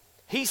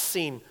 He's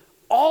seen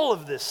all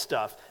of this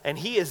stuff and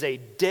he is a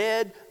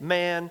dead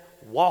man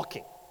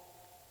walking.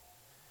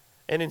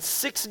 And in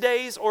 6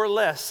 days or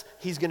less,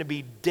 he's going to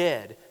be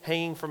dead,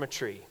 hanging from a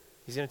tree.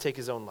 He's going to take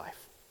his own life.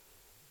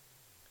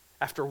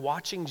 After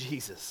watching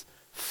Jesus,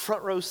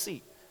 front row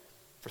seat,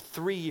 for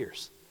 3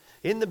 years.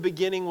 In the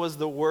beginning was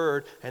the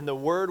Word, and the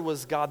Word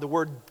was God. The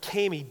Word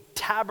came, he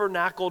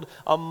tabernacled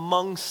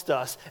amongst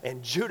us,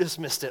 and Judas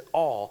missed it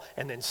all,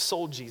 and then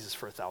sold Jesus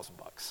for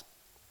 $1,000.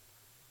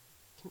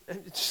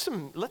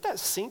 Let that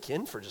sink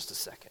in for just a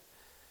second.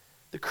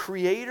 The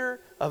creator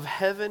of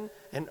heaven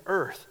and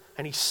earth,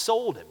 and he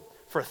sold him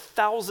for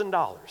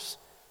 $1,000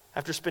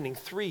 after spending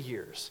 3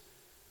 years.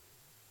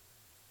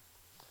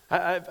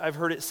 I've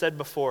heard it said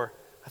before,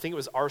 I think it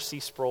was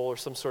R.C. Sproul or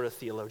some sort of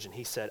theologian.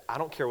 He said, I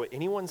don't care what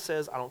anyone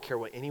says, I don't care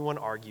what anyone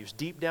argues.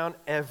 Deep down,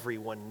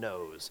 everyone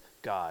knows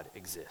God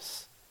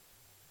exists.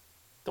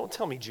 Don't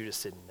tell me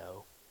Judas didn't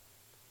know.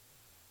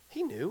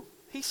 He knew,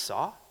 he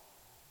saw.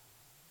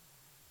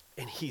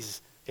 And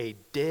he's a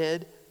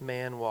dead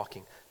man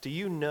walking. Do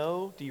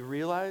you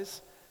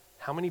realize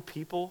how many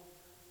people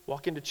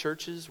walk into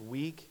churches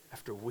week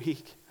after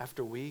week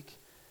after week,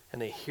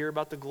 and they hear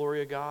about the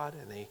glory of God,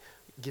 and they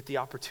get the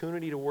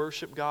opportunity to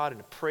worship God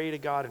and to pray to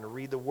God and to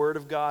read the Word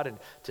of God and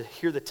to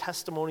hear the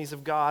testimonies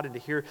of God and to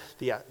hear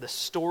the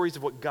stories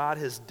of what God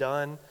has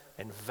done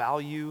and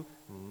value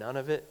none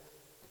of it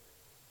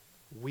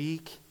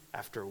week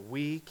after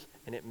week,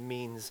 and it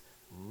means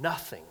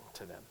nothing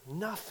to them.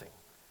 Nothing.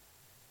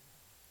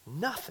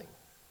 Nothing.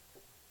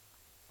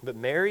 But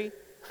Mary,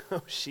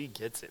 oh, she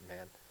gets it,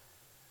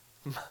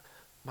 man.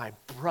 My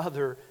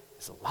brother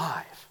is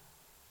alive.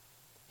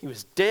 He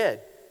was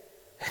dead.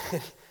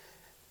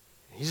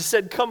 He just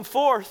said, come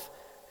forth.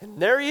 And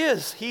there he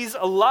is. He's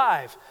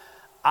alive.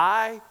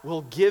 I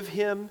will give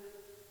him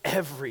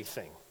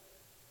everything.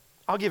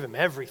 I'll give him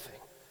everything.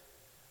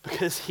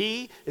 Because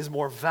he is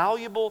more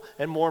valuable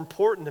and more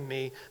important to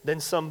me than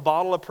some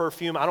bottle of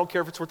perfume. I don't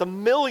care if it's worth $1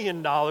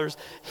 million.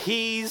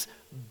 He's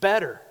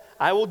better.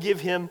 I will give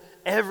him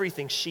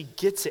everything. She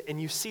gets it.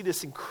 And you see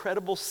this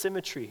incredible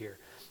symmetry here,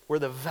 where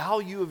the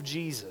value of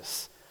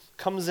Jesus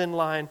comes in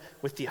line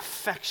with the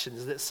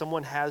affections that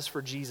someone has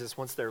for Jesus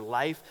once their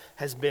life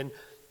has been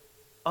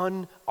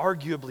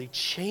unarguably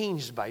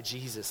changed by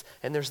Jesus.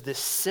 And there's this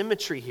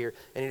symmetry here,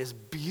 and it is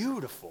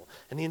beautiful.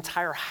 And the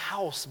entire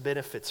house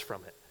benefits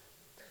from it.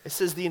 It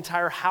says the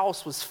entire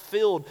house was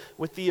filled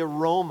with the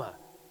aroma.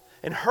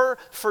 And her,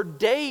 for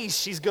days,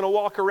 she's going to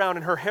walk around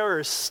and her hair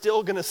is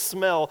still going to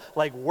smell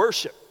like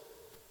worship.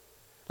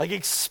 Like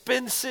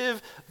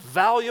expensive,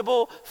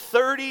 valuable,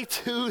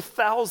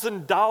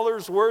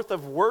 $32,000 worth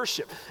of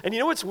worship. And you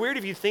know what's weird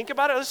if you think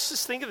about it? Let's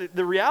just think of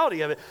the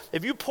reality of it.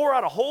 If you pour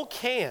out a whole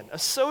can, a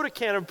soda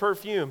can of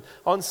perfume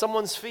on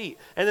someone's feet,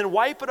 and then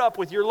wipe it up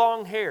with your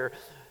long hair,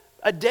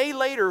 a day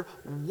later,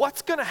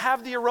 what's going to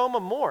have the aroma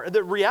more?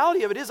 The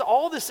reality of it is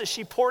all this that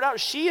she poured out,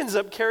 she ends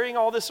up carrying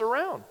all this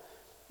around.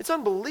 It's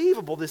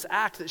unbelievable, this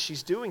act that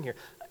she's doing here.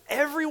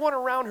 Everyone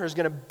around her is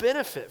going to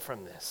benefit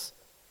from this.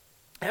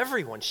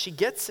 Everyone. She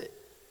gets it.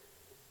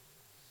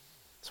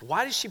 So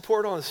why did she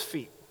pour it on his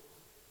feet?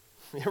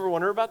 You ever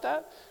wonder about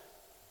that?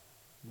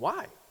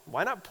 Why?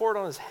 Why not pour it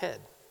on his head?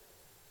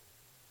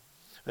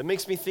 It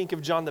makes me think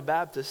of John the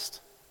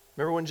Baptist.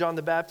 Remember when John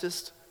the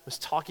Baptist was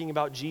talking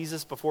about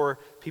Jesus before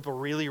people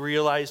really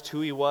realized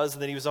who he was,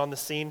 and then he was on the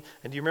scene?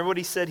 And do you remember what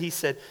he said? He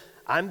said,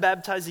 I'm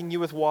baptizing you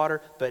with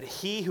water, but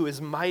he who is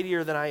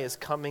mightier than I is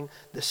coming,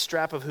 the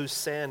strap of whose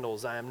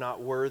sandals I am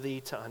not worthy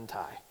to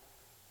untie.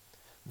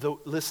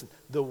 Listen,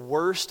 the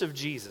worst of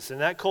Jesus. In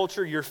that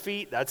culture, your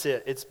feet, that's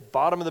it. It's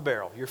bottom of the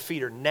barrel. Your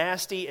feet are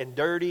nasty and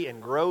dirty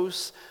and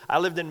gross. I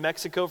lived in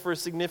Mexico for a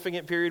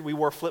significant period. We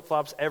wore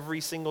flip-flops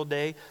every single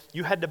day.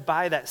 You had to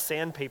buy that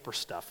sandpaper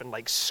stuff and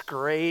like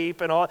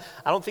scrape and all.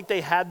 I don't think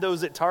they had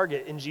those at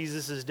Target in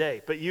Jesus'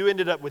 day, but you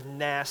ended up with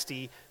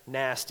nasty,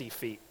 nasty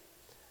feet.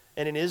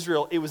 And in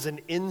Israel, it was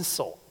an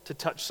insult to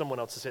touch someone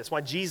else's feet. That's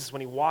why Jesus, when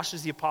he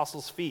washes the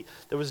apostles' feet,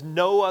 there was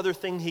no other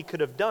thing he could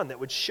have done that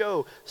would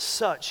show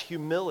such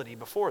humility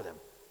before them.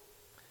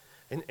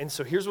 And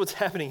so here's what's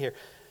happening here.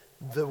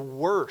 The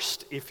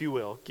worst, if you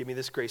will, give me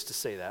this grace to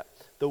say that,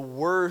 the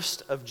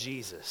worst of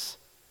Jesus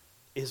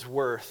is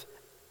worth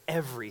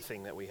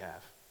everything that we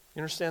have.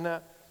 You understand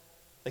that?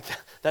 Like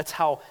that's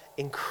how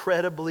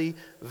incredibly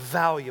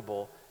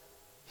valuable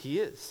he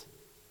is.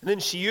 And then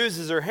she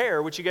uses her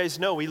hair, which you guys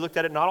know, we looked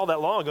at it not all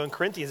that long ago in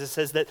Corinthians. It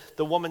says that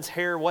the woman's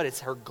hair, what? It's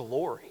her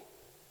glory.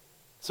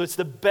 So it's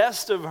the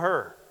best of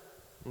her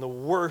and the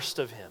worst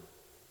of him.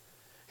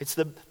 It's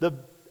the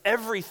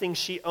everything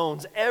she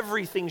owns,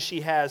 everything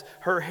she has,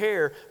 her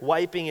hair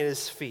wiping at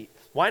his feet.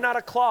 Why not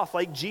a cloth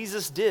like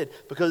Jesus did?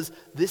 Because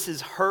this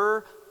is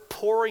her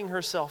pouring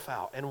herself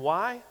out. And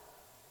why?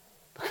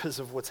 Because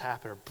of what's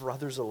happened. Her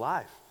brother's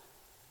alive.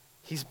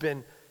 He's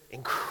been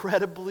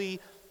incredibly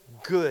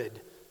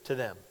good to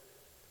them.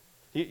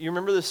 You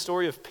remember the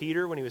story of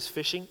Peter when he was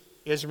fishing?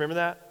 You guys remember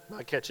that?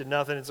 Not catching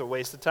nothing. It's a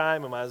waste of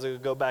time. I might as well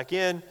go back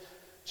in.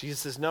 Jesus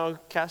says, no,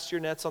 cast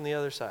your nets on the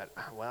other side.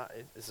 Well,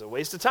 it's a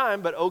waste of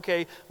time, but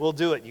okay, we'll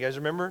do it. You guys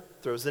remember?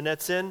 Throws the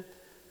nets in,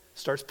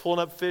 starts pulling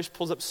up fish,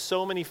 pulls up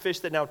so many fish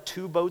that now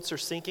 2 boats are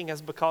sinking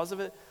as because of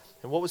it.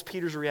 And what was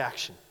Peter's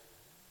reaction?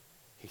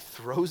 He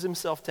throws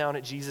himself down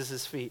at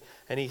Jesus' feet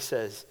and he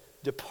says,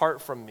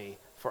 depart from me,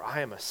 for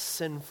I am a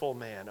sinful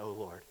man, O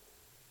Lord.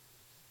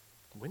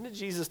 When did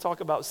Jesus talk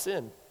about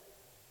sin?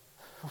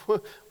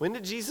 When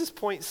did Jesus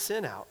point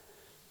sin out?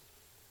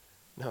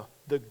 No,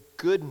 the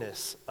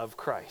goodness of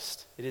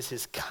Christ. It is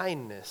his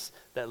kindness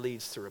that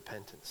leads to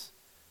repentance.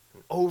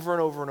 And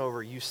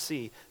over, you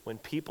see when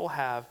people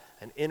have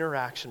an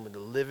interaction with the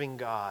living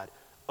God,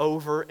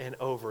 over and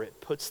over,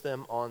 it puts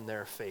them on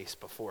their face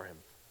before him.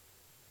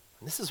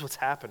 And this is what's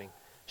happening.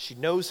 She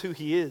knows who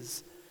he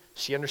is.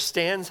 She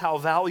understands how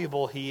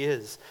valuable he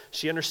is.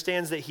 She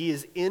understands that he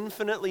is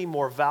infinitely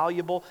more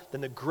valuable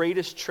than the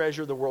greatest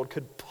treasure the world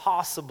could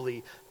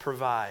possibly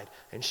provide.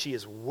 And she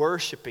is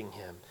worshiping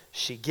him.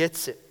 She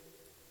gets it.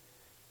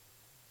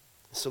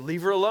 So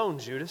leave her alone,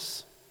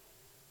 Judas.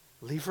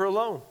 Leave her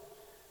alone.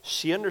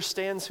 She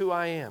understands who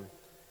I am.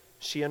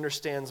 She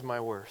understands my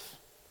worth.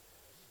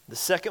 The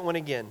second one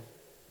again,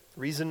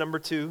 reason number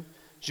 2,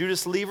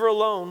 Judas, leave her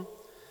alone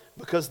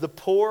because the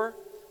poor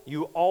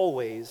you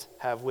always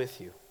have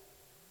with you.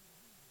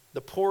 The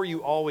poor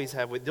you always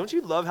have with. Don't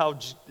you love how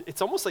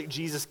it's almost like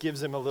Jesus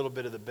gives him a little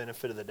bit of the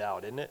benefit of the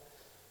doubt, isn't it?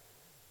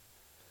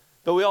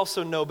 But we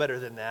also know better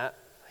than that.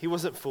 He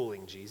wasn't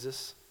fooling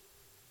Jesus.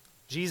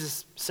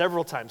 Jesus,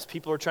 several times,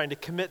 people are trying to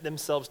commit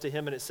themselves to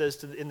him, and it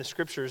says in the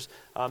scriptures,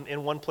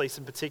 in one place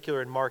in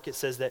particular in Mark, it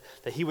says that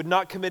he would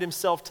not commit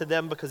himself to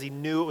them because he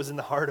knew it was in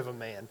the heart of a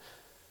man.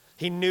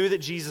 He knew that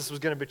Jesus was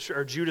going to betray,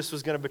 or Judas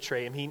was going to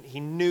betray him.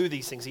 He knew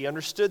these things. He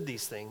understood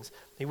these things.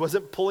 He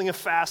wasn't pulling a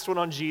fast one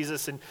on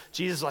Jesus, and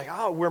Jesus was like,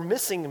 oh, we're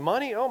missing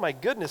money? Oh my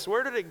goodness,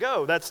 where did it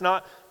go? That's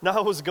not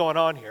what was going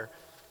on here.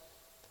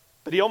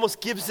 But he almost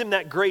gives him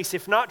that grace,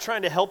 if not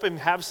trying to help him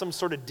have some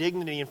sort of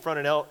dignity in front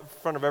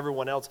of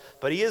everyone else,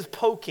 but he is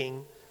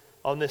poking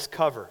on this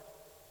cover.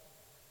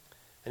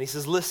 And he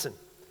says, listen,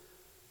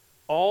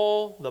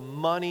 all the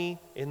money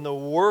in the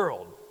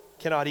world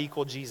cannot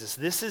equal Jesus.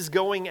 This is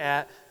going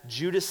at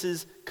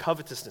Judas's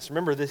covetousness.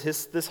 Remember, this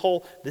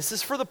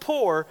is for the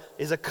poor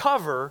is a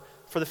cover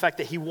for the fact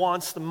that he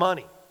wants the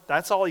money.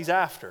 That's all he's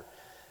after.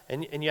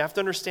 And you have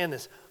to understand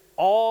this.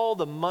 All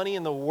the money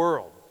in the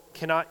world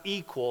cannot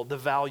equal the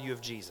value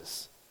of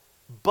Jesus.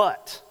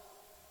 But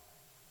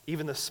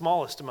even the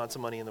smallest amounts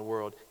of money in the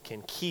world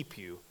can keep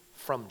you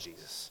from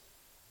Jesus.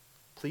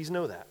 Please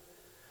know that.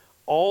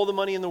 All the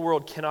money in the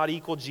world cannot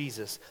equal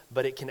Jesus,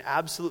 but it can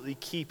absolutely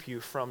keep you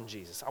from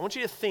Jesus. I want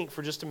you to think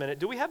for just a minute.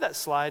 Do we have that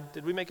slide?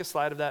 Did we make a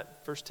slide of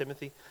that, 1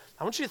 Timothy?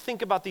 I want you to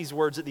think about these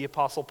words that the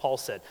Apostle Paul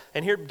said.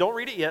 And here, don't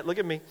read it yet. Look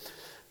at me.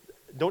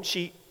 Don't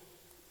cheat.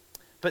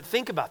 But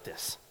think about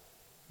this.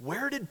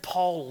 Where did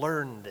Paul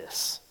learn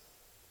this?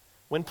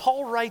 When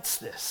Paul writes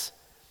this,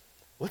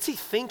 what's he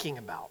thinking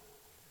about?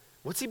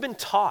 What's he been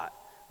taught?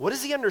 What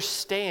does he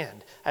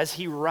understand as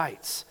he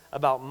writes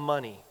about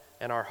money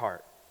and our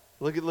heart?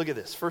 Look at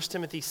this. 1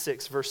 Timothy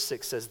 6, verse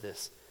 6 says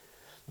this.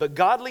 But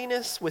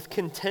godliness with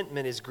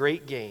contentment is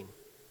great gain.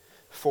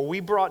 For we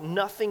brought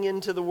nothing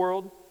into the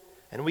world,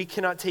 and we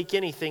cannot take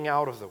anything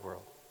out of the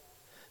world.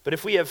 But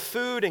if we have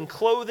food and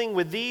clothing,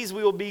 with these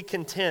we will be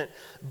content.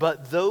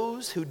 But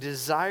those who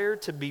desire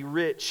to be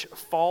rich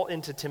fall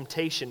into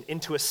temptation,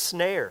 into a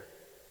snare,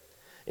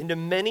 into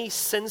many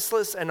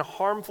senseless and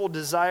harmful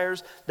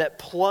desires that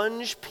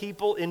plunge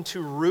people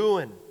into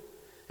ruin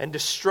and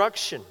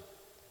destruction.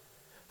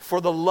 For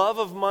the love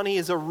of money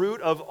is a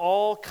root of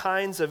all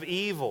kinds of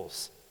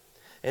evils.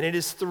 And it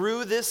is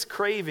through this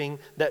craving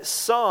that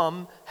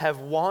some have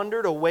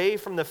wandered away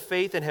from the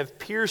faith and have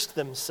pierced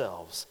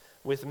themselves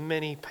with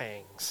many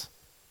pangs.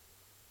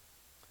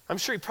 I'm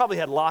sure he probably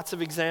had lots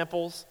of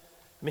examples.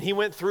 I mean, he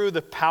went through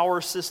the power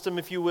system,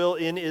 if you will,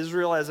 in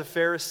Israel as a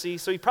Pharisee.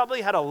 So he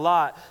probably had a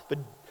lot. But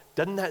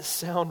doesn't that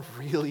sound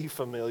really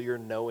familiar,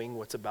 knowing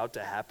what's about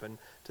to happen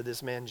to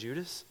this man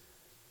Judas?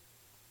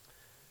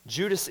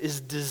 Judas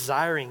is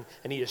desiring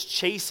and he is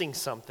chasing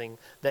something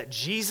that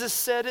Jesus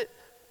said it,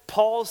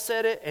 Paul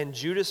said it, and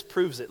Judas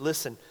proves it.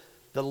 Listen,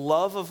 the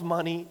love of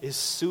money is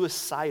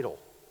suicidal.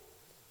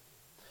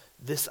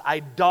 This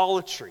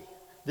idolatry,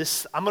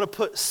 I'm going to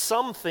put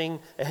something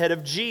ahead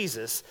of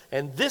Jesus,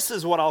 and this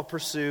is what I'll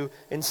pursue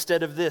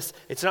instead of this.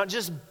 It's not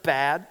just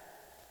bad.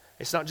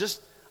 It's not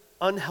just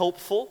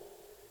unhelpful.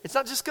 It's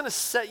not just going to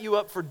set you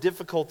up for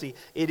difficulty.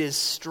 It is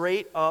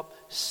straight up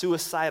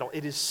suicidal.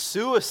 It is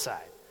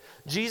suicide.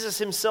 Jesus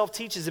himself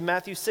teaches in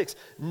Matthew 6,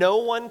 no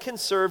one can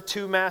serve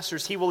two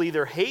masters. He will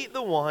either hate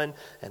the one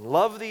and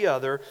love the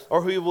other,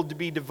 or he will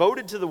be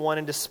devoted to the one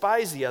and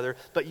despise the other.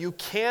 But you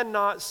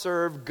cannot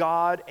serve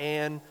God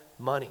and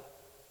money.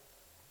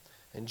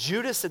 And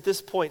Judas at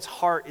this point's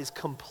heart is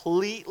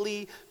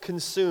completely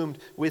consumed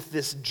with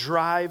this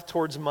drive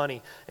towards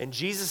money. And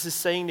Jesus is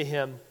saying to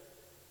him,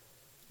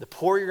 the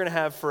poor you're going to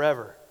have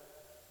forever.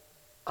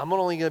 I'm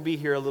only going to be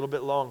here a little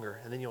bit longer,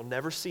 and then you'll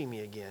never see me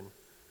again,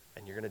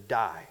 and you're going to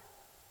die.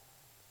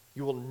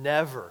 You will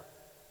never,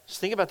 just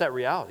think about that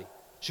reality.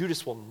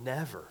 Judas will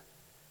never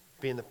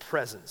be in the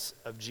presence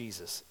of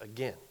Jesus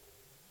again,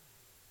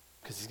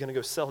 because he's going to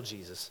go sell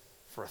Jesus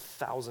for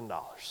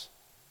 $1,000.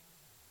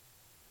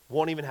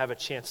 Won't even have a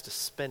chance to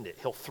spend it.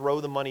 He'll throw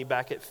the money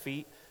back at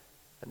feet,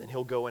 and then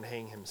he'll go and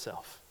hang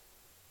himself.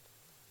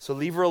 So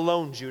leave her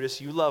alone, Judas.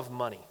 You love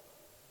money,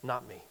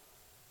 not me.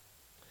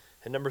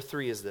 And number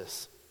 3 is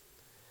this,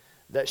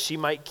 that she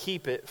might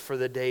keep it for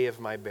the day of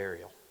my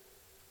burial.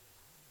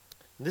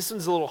 This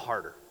one's a little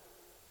harder.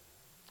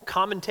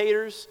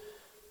 Commentators,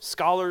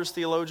 scholars,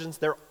 theologians,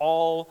 they're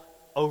all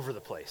over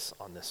the place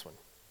on this one.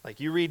 Like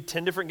you read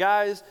 10 different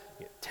guys,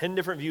 you get 10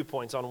 different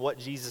viewpoints on what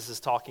Jesus is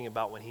talking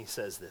about when he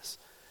says this.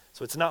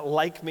 So it's not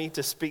like me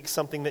to speak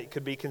something that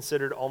could be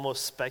considered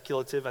almost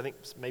speculative. I think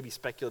maybe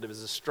speculative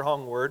is a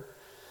strong word.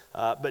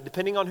 But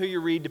depending on who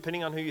you read,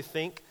 depending on who you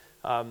think,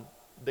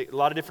 a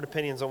lot of different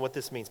opinions on what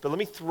this means. But let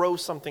me throw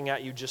something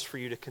at you just for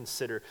you to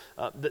consider.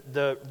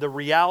 The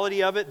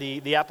reality of it,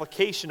 the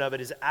application of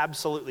it is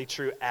absolutely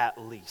true at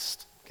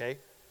least. Okay?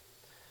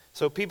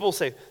 So people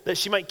say that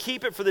she might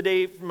keep it for the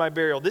day of my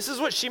burial. This is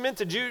what she meant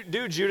to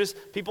do, Judas.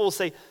 People will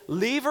say,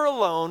 leave her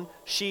alone.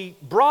 She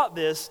brought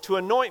this to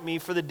anoint me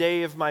for the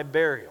day of my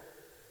burial.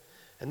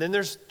 And then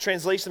there's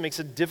translation that makes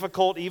it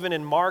difficult, even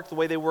in Mark, the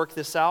way they work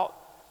this out.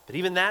 But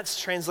even that's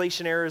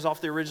translation errors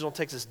off the original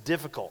text is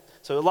difficult.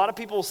 So a lot of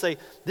people will say,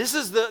 this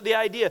is the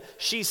idea.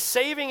 She's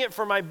saving it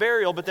for my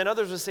burial. But then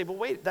others will say, but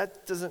wait,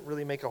 that doesn't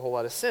really make a whole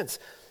lot of sense.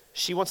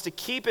 she wants to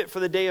keep it for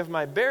the day of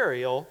my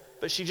burial,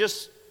 but she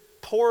just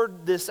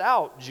poured this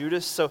out,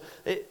 Judas. So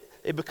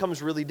it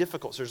becomes really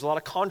difficult. So there's a lot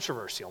of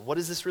controversy on what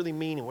does this really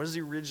mean and what does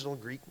the original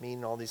Greek mean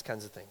and all these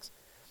kinds of things.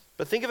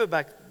 But think of it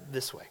back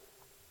this way.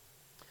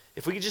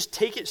 If we could just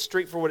take it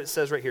straight for what it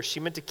says right here. She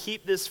meant to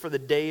keep this for the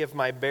day of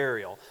my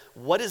burial.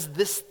 What is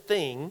this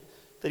thing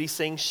that he's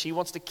saying she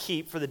wants to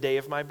keep for the day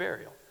of my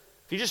burial?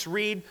 If you just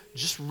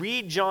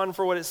read John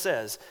for what it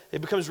says, it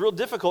becomes real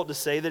difficult to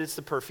say that it's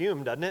the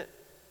perfume, doesn't it?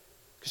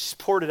 Because she's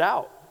poured it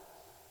out.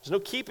 There's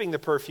no keeping the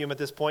perfume at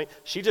this point.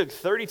 She took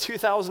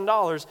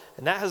 $32,000,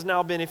 and that has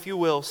now been, if you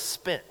will,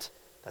 spent.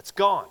 That's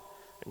gone.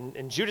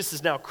 And Judas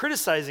is now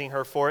criticizing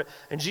her for it,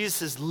 and Jesus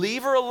says,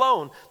 leave her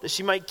alone, that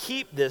she might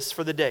keep this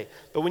for the day.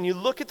 But when you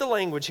look at the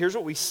language, here's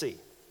what we see.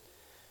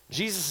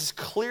 Jesus is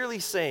clearly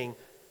saying,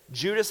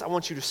 Judas, I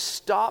want you to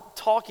stop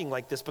talking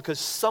like this because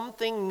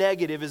something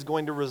negative is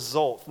going to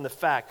result from the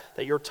fact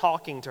that you're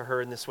talking to her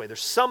in this way.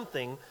 There's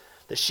something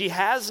that she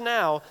has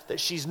now that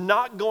she's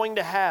not going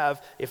to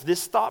have if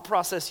this thought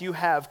process you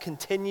have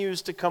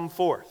continues to come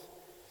forth.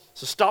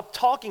 So stop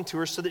talking to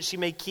her so that she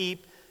may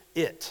keep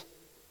it.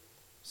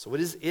 So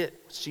what is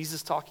it? What's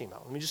Jesus talking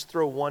about? Let me just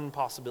throw one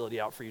possibility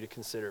out for you to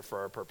consider for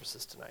our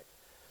purposes tonight.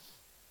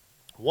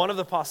 One of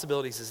the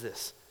possibilities is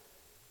this.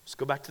 Let's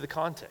go back to the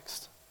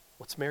context.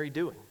 What's Mary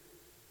doing?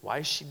 Why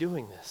is she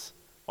doing this?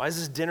 Why does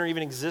this dinner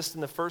even exist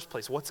in the first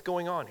place? What's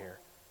going on here?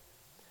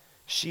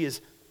 She is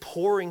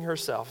pouring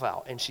herself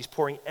out, and she's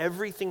pouring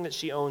everything that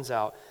she owns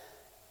out,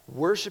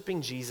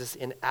 worshiping Jesus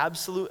in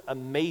absolute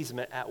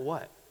amazement at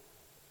what?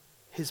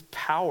 His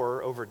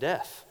power over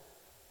death.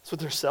 That's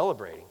what they're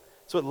celebrating.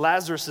 That's what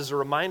Lazarus is a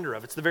reminder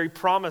of. It's the very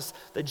promise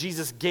that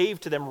Jesus gave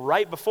to them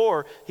right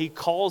before he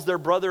calls their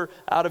brother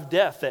out of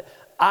death, that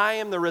I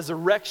am the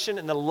resurrection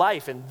and the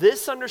life. And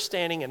this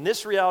understanding and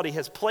this reality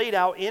has played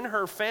out in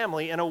her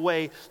family in a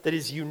way that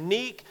is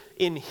unique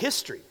in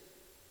history.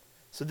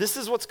 So this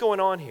is what's going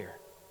on here.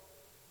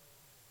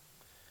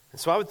 And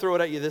so I would throw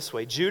it at you this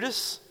way.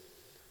 Judas,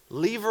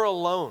 leave her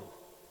alone.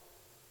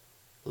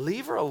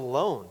 Leave her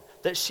alone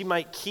that she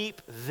might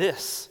keep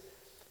this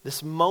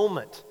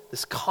moment,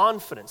 this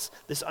confidence,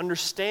 this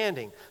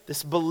understanding,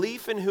 this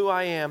belief in who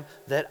I am,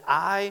 that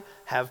I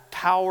have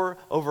power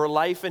over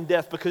life and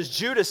death. Because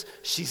Judas,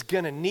 she's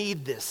going to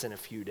need this in a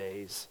few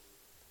days.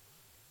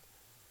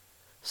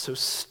 So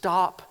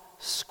stop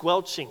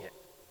squelching it.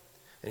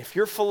 And if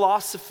your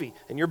philosophy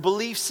and your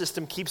belief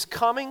system keeps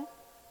coming,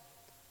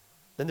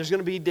 then there's going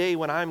to be a day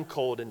when I'm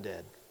cold and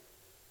dead.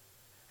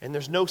 And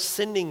there's no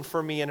sending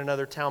for me in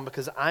another town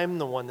because I'm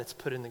the one that's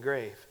put in the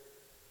grave.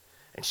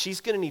 And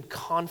she's going to need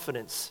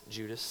confidence,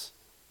 Judas.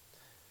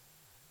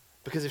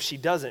 Because if she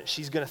doesn't,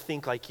 she's going to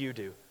think like you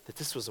do, that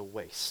this was a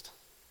waste.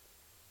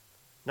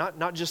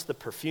 Not just the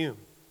perfume.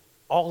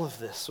 All of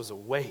this was a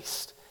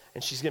waste.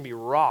 And she's going to be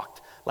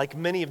rocked like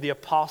many of the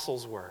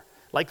apostles were,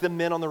 like the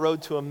men on the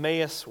road to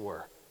Emmaus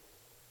were.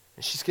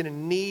 And she's going to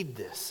need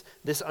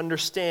this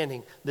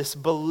understanding, this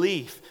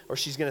belief, or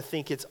she's going to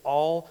think it's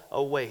all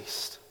a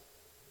waste.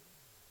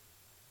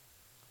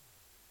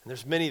 And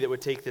there's many that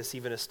would take this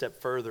even a step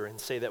further and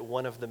say that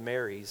one of the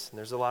Marys, and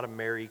there's a lot of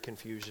Mary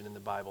confusion in the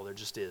Bible, there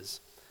just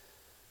is.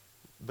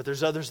 But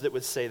there's others that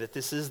would say that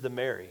this is the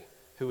Mary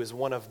who is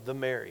one of the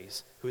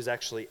Marys who is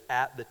actually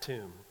at the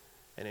tomb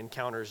and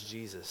encounters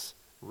Jesus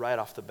right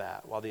off the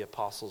bat while the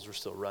apostles were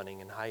still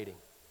running and hiding.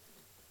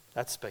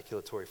 That's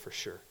speculatory for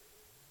sure.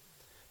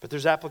 But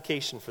there's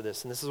application for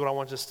this, and this is what I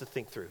want us to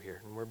think through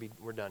here, and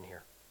we're done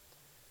here.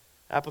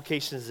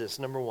 Application is this.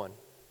 Number one,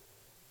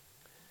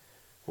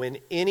 when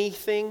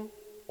anything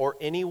or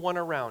anyone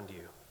around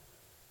you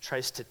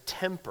tries to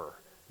temper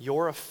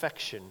your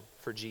affection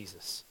for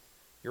Jesus,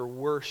 your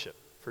worship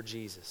for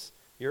Jesus,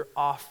 your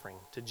offering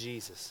to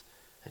Jesus,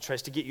 and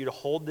tries to get you to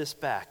hold this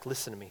back,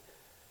 listen to me.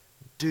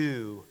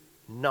 Do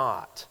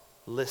not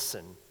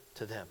listen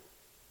to them.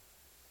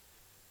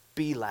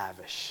 Be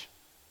lavish.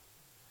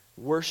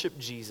 Worship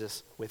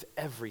Jesus with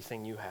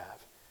everything you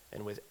have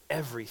and with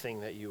everything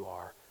that you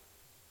are.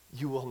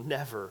 You will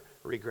never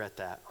regret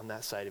that on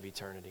that side of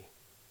eternity.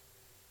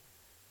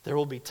 There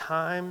will be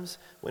times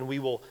when we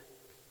will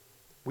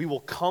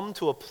come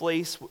to a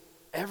place,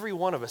 every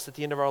one of us at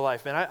the end of our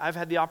life. Man, I've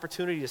had the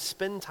opportunity to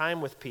spend time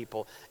with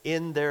people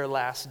in their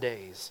last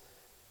days,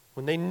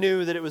 when they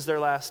knew that it was their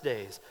last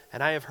days.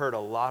 And I have heard a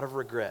lot of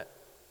regret.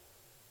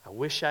 I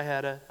wish I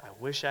had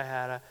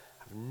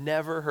I've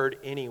never heard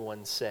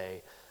anyone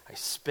say, I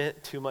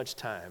spent too much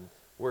time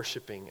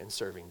worshiping and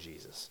serving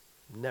Jesus.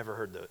 Never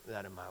heard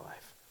that in my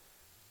life.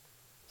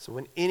 So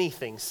when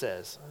anything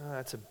says,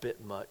 that's a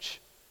bit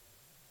much,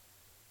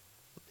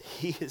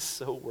 he is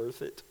so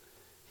worth it.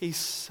 He's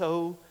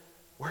so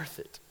worth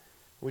it,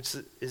 which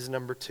is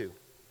number two.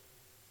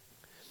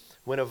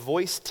 When a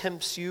voice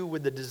tempts you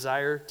with the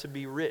desire to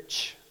be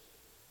rich,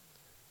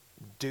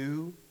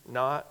 do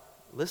not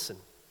listen.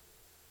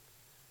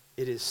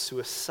 It is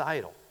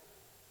suicidal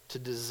to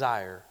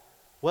desire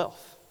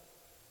wealth.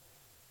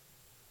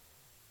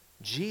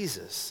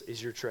 Jesus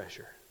is your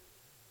treasure.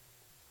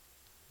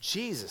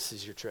 Jesus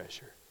is your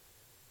treasure.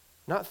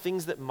 Not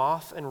things that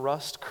moth and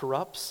rust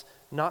corrupts,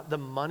 not the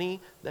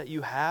money that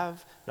you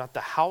have, not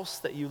the house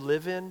that you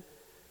live in.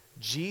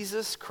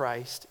 Jesus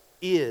Christ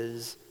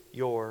is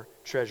your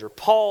treasure.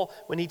 Paul,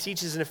 when he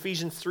teaches in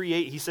Ephesians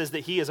 3:8, he says that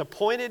he is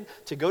appointed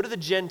to go to the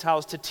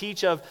Gentiles to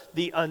teach of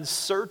the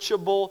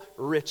unsearchable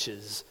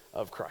riches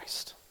of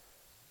Christ.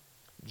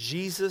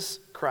 Jesus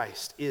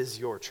Christ is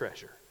your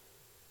treasure.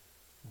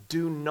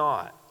 Do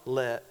not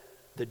let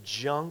the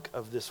junk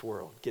of this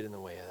world get in the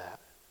way of that.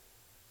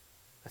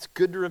 It's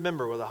good to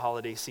remember with the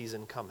holiday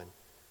season coming,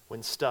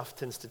 when stuff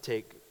tends to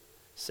take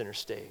center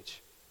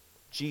stage.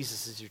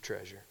 Jesus is your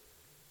treasure.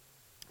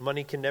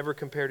 Money can never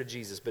compare to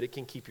Jesus, but it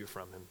can keep you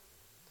from him.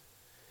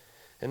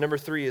 And number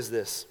 3 is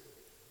this.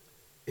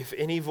 If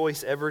any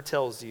voice ever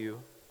tells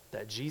you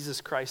that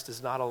Jesus Christ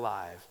is not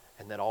alive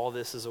and that all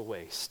this is a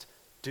waste,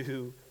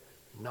 do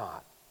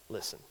not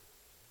listen.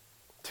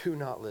 Do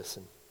not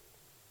listen.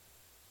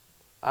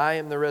 I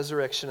am the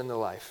resurrection and the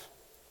life.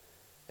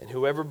 And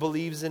whoever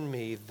believes in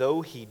me,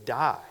 though he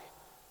die,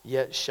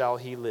 yet shall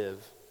he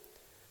live.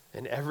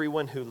 And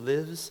everyone who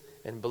lives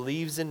and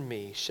believes in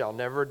me shall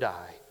never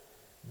die.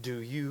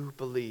 Do you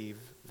believe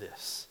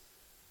this?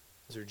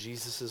 These are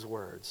Jesus'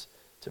 words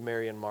to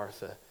Mary and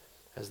Martha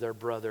as their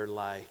brother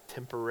lie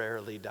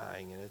temporarily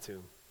dying in a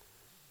tomb.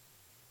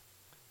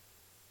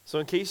 So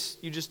in case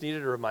you just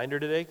needed a reminder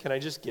today, can I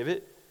just give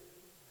it?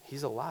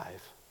 He's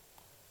alive.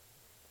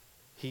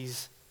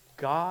 He's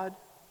God.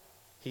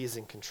 He is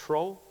in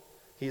control.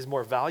 He is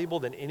more valuable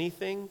than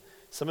anything.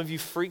 Some of you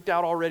freaked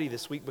out already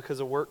this week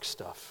because of work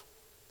stuff.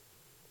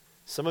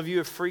 Some of you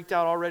have freaked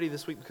out already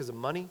this week because of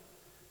money,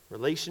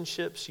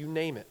 relationships, you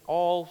name it,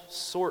 all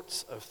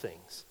sorts of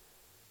things.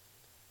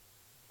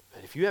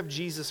 But if you have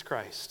Jesus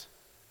Christ,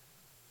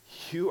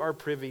 you are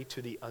privy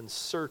to the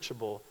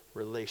unsearchable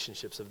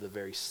relationships of the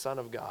very Son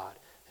of God.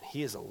 And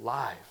he is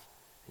alive,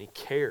 and he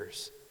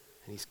cares,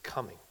 and he's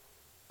coming.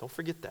 Don't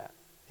forget that.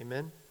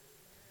 Amen?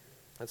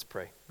 Let's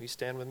pray. Will you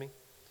stand with me?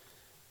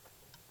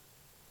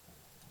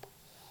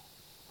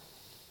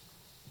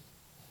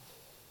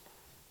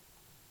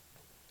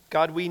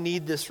 God, we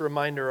need this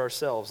reminder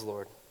ourselves,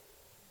 Lord.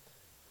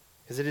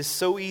 Because it is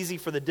so easy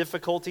for the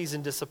difficulties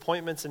and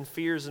disappointments and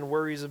fears and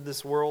worries of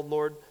this world,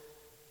 Lord,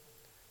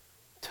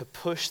 to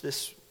push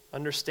this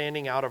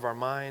understanding out of our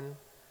mind,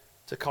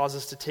 to cause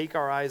us to take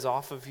our eyes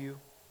off of you.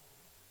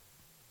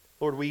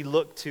 Lord, we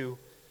look to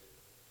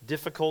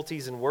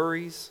difficulties and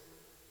worries.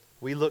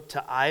 We look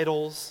to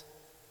idols.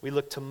 We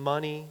look to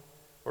money.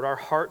 Lord, our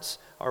hearts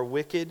are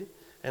wicked.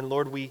 And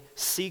Lord, we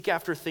seek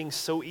after things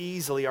so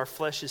easily. Our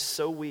flesh is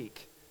so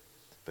weak.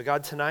 But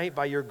God, tonight,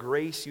 by your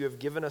grace, you have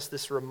given us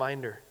this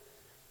reminder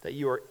that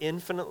you are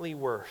infinitely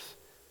worth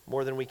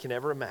more than we can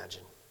ever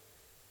imagine.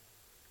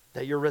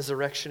 That your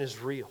resurrection is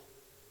real.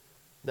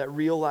 That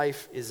real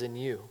life is in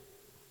you.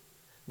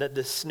 That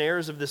the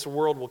snares of this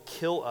world will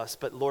kill us,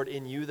 but Lord,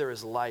 in you there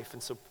is life.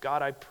 And so,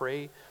 God, I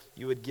pray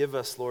you would give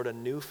us, Lord, a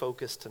new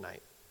focus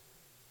tonight.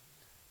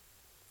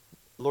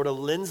 Lord, a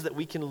lens that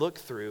we can look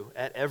through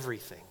at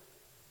everything.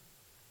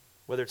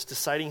 Whether it's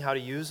deciding how to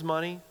use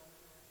money,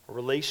 or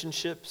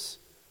relationships,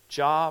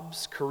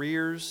 jobs,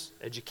 careers,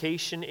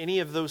 education, any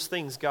of those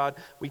things, God,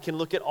 we can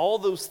look at all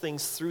those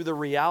things through the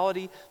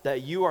reality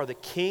that you are the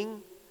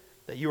King,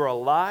 that you are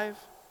alive,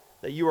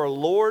 that you are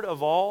Lord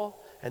of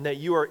all, and that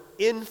you are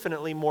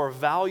infinitely more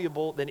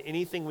valuable than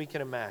anything we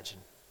can imagine.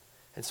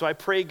 And so I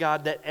pray,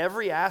 God, that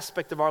every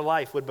aspect of our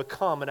life would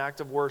become an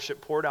act of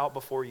worship poured out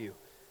before you.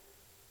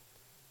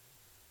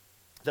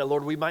 That,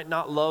 Lord, we might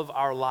not love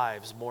our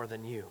lives more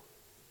than you.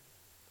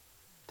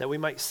 That we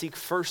might seek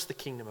first the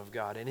kingdom of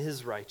God and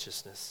his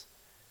righteousness.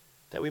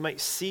 That we might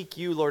seek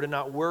you, Lord, and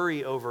not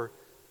worry over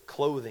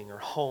clothing or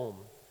home.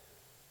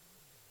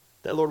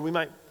 That, Lord, we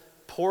might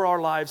pour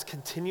our lives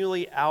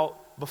continually out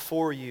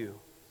before you,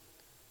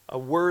 a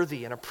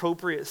worthy and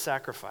appropriate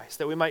sacrifice.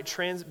 That we might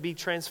be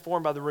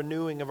transformed by the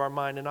renewing of our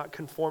mind and not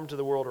conform to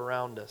the world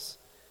around us.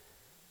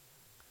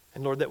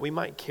 And Lord, that we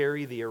might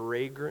carry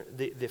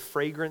the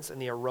fragrance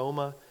and the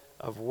aroma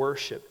of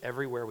worship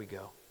everywhere we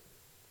go.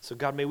 So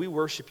God, may we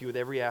worship you with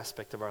every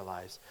aspect of our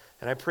lives.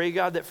 And I pray,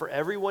 God, that for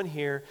everyone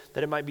here,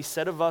 that it might be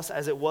said of us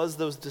as it was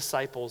those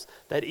disciples,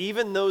 that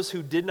even those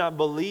who did not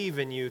believe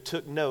in you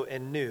took note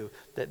and knew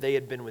that they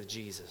had been with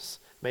Jesus.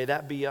 May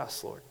that be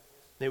us, Lord.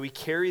 May we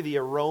carry the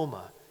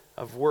aroma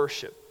of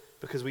worship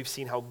because we've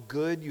seen how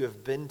good you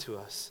have been to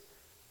us.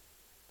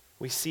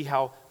 We see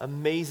how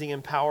amazing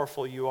and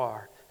powerful you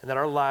are, and that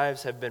our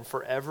lives have been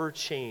forever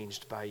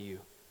changed by you.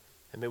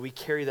 And may we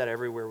carry that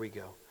everywhere we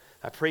go.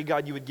 I pray,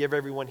 God, you would give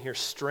everyone here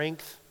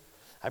strength.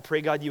 I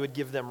pray, God, you would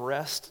give them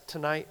rest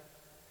tonight.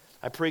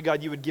 I pray,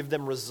 God, you would give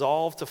them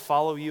resolve to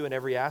follow you in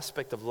every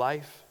aspect of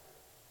life.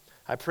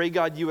 I pray,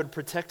 God, you would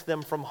protect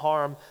them from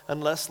harm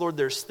unless, Lord,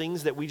 there's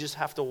things that we just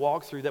have to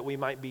walk through that we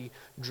might be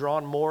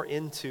drawn more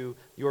into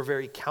your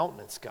very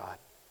countenance, God.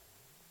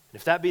 And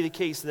if that be the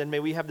case, then may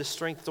we have the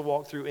strength to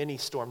walk through any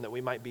storm that we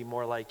might be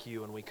more like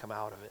you when we come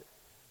out of it.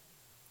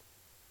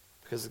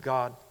 Because,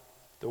 God,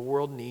 the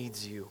world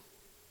needs you.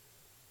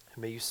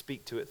 And may you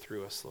speak to it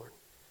through us, Lord.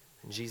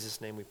 In Jesus'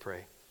 name we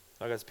pray.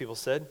 All God's people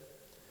said,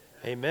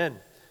 amen.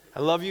 I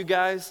love you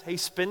guys. Hey,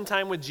 spend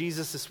time with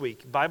Jesus this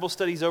week. Bible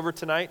study's over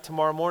tonight.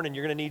 Tomorrow morning,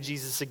 you're going to need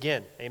Jesus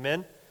again.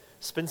 Amen.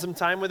 Spend some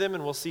time with him,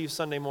 and we'll see you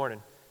Sunday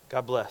morning.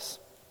 God bless.